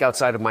can leak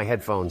outside of my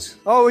headphones.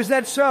 Oh, is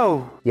that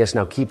so? Yes,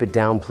 now keep it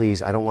down,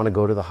 please. I don't want to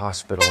go to the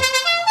hospital.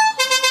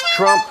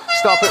 Trump,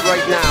 stop it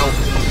right now.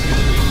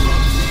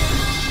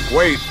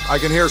 Wait, I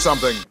can hear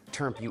something.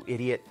 Trump, you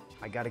idiot.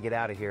 I gotta get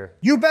out of here.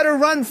 You better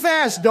run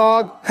fast,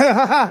 dog.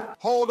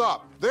 Hold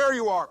up. There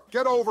you are.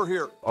 Get over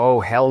here. Oh,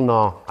 hell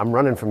no. I'm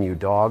running from you,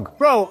 dog.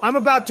 Bro, I'm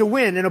about to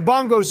win, and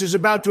Obongos is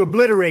about to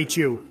obliterate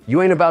you.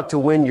 You ain't about to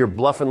win. You're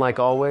bluffing like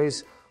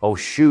always. Oh,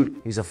 shoot.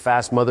 He's a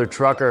fast mother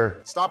trucker.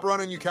 Stop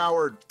running, you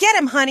coward. Get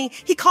him, honey.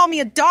 He called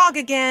me a dog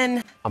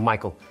again.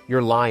 Michael,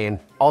 you're lying.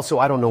 Also,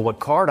 I don't know what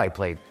card I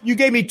played. You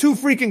gave me 2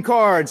 freaking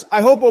cards. I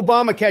hope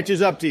Obama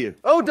catches up to you.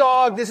 Oh,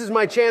 dog, this is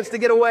my chance to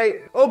get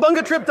away.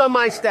 Obunga tripped on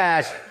my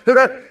stash.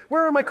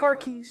 Where are my car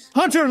keys?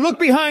 Hunter, look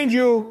behind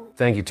you.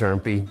 Thank you,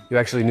 Termpy. You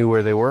actually knew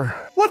where they were.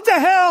 What the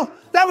hell?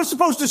 That was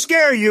supposed to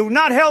scare you,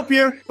 not help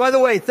you. By the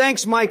way,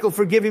 thanks, Michael,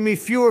 for giving me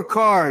fewer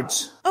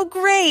cards. Oh,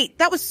 great.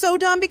 That was so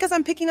dumb because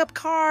I'm picking up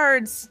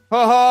cards.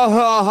 Ha ha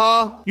ha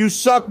ha. You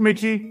suck,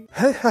 Mickey.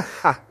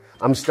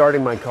 I'm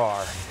starting my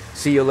car.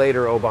 See you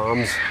later,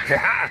 Obams.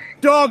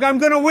 Dog, I'm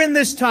gonna win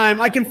this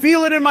time. I can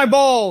feel it in my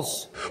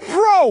balls.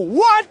 Bro,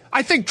 what?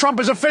 I think Trump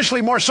is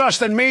officially more sus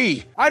than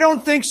me. I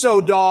don't think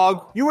so,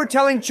 dog. You were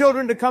telling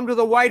children to come to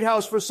the White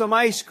House for some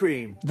ice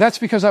cream. That's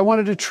because I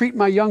wanted to treat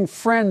my young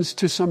friends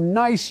to some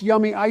nice,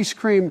 yummy ice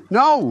cream.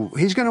 No,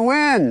 he's gonna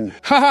win.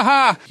 Ha ha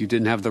ha. You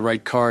didn't have the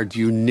right card,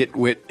 you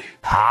nitwit.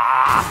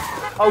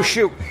 Oh,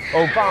 shoot.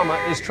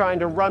 Obama is trying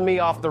to run me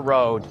off the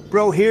road.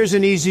 Bro, here's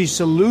an easy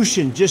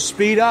solution. Just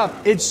speed up.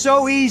 It's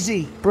so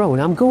easy. Bro,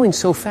 and I'm going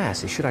so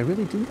fast. Should I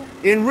really do that?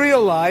 In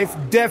real life,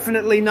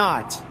 definitely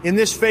not. In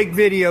this fake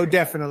video,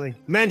 definitely.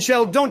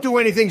 Manchel, don't do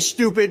anything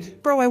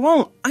stupid. Bro, I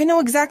won't. I know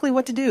exactly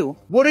what to do.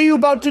 What are you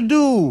about to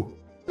do?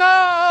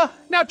 Now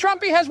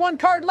Trumpy has 1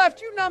 card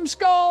left, you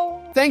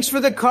numbskull. Thanks for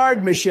the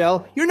card,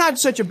 Michelle. You're not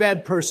such a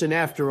bad person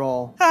after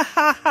all.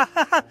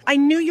 I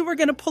knew you were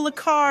going to pull a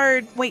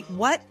card. Wait,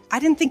 what? I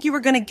didn't think you were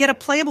going to get a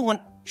playable one.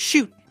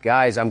 Shoot.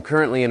 Guys, I'm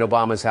currently in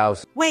Obama's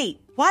house.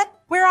 Wait, what?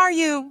 Where are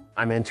you?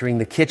 I'm entering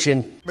the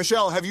kitchen.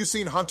 Michelle, have you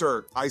seen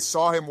Hunter? I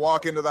saw him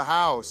walk into the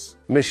house.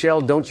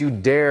 Michelle, don't you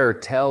dare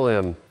tell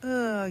him.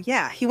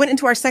 Yeah, he went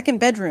into our second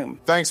bedroom.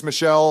 Thanks,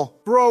 Michelle.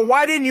 Bro,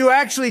 why didn't you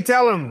actually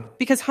tell him?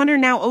 Because Hunter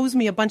now owes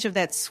me a bunch of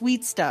that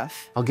sweet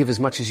stuff. I'll give as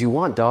much as you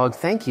want, dog.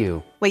 Thank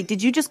you. Wait,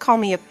 did you just call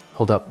me a...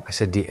 Hold up. I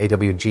said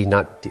D-A-W-G,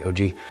 not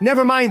D-O-G.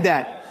 Never mind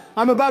that.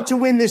 I'm about to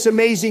win this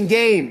amazing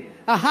game.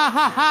 Ah ha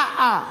ha ha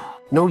ha.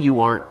 No,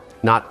 you aren't.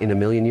 Not in a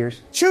million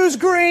years. Choose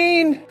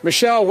green.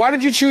 Michelle, why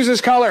did you choose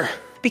this color?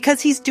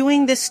 Because he's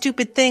doing this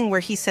stupid thing where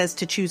he says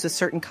to choose a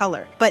certain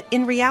color. But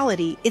in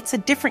reality, it's a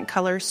different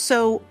color,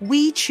 so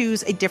we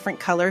choose a different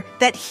color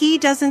that he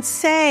doesn't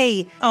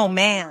say. Oh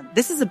man,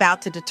 this is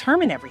about to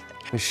determine everything.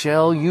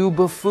 Michelle, you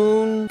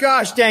buffoon.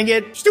 Gosh dang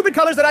it. Stupid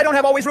colors that I don't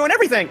have always ruin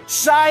everything.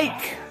 Psych.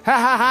 Ha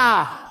ha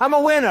ha. I'm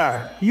a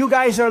winner. You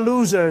guys are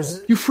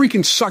losers. You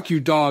freaking suck, you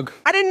dog.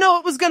 I didn't know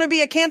it was going to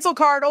be a cancel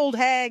card, old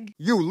hag.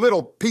 You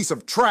little piece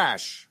of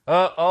trash.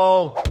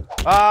 Uh-oh.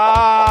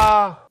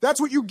 That's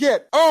what you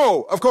get.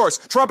 Oh, of course,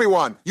 Trumpy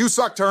won. You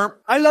suck, Term.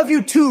 I love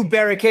you too,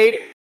 Barricade.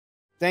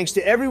 Thanks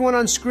to everyone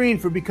on screen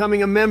for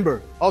becoming a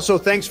member. Also,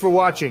 thanks for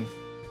watching.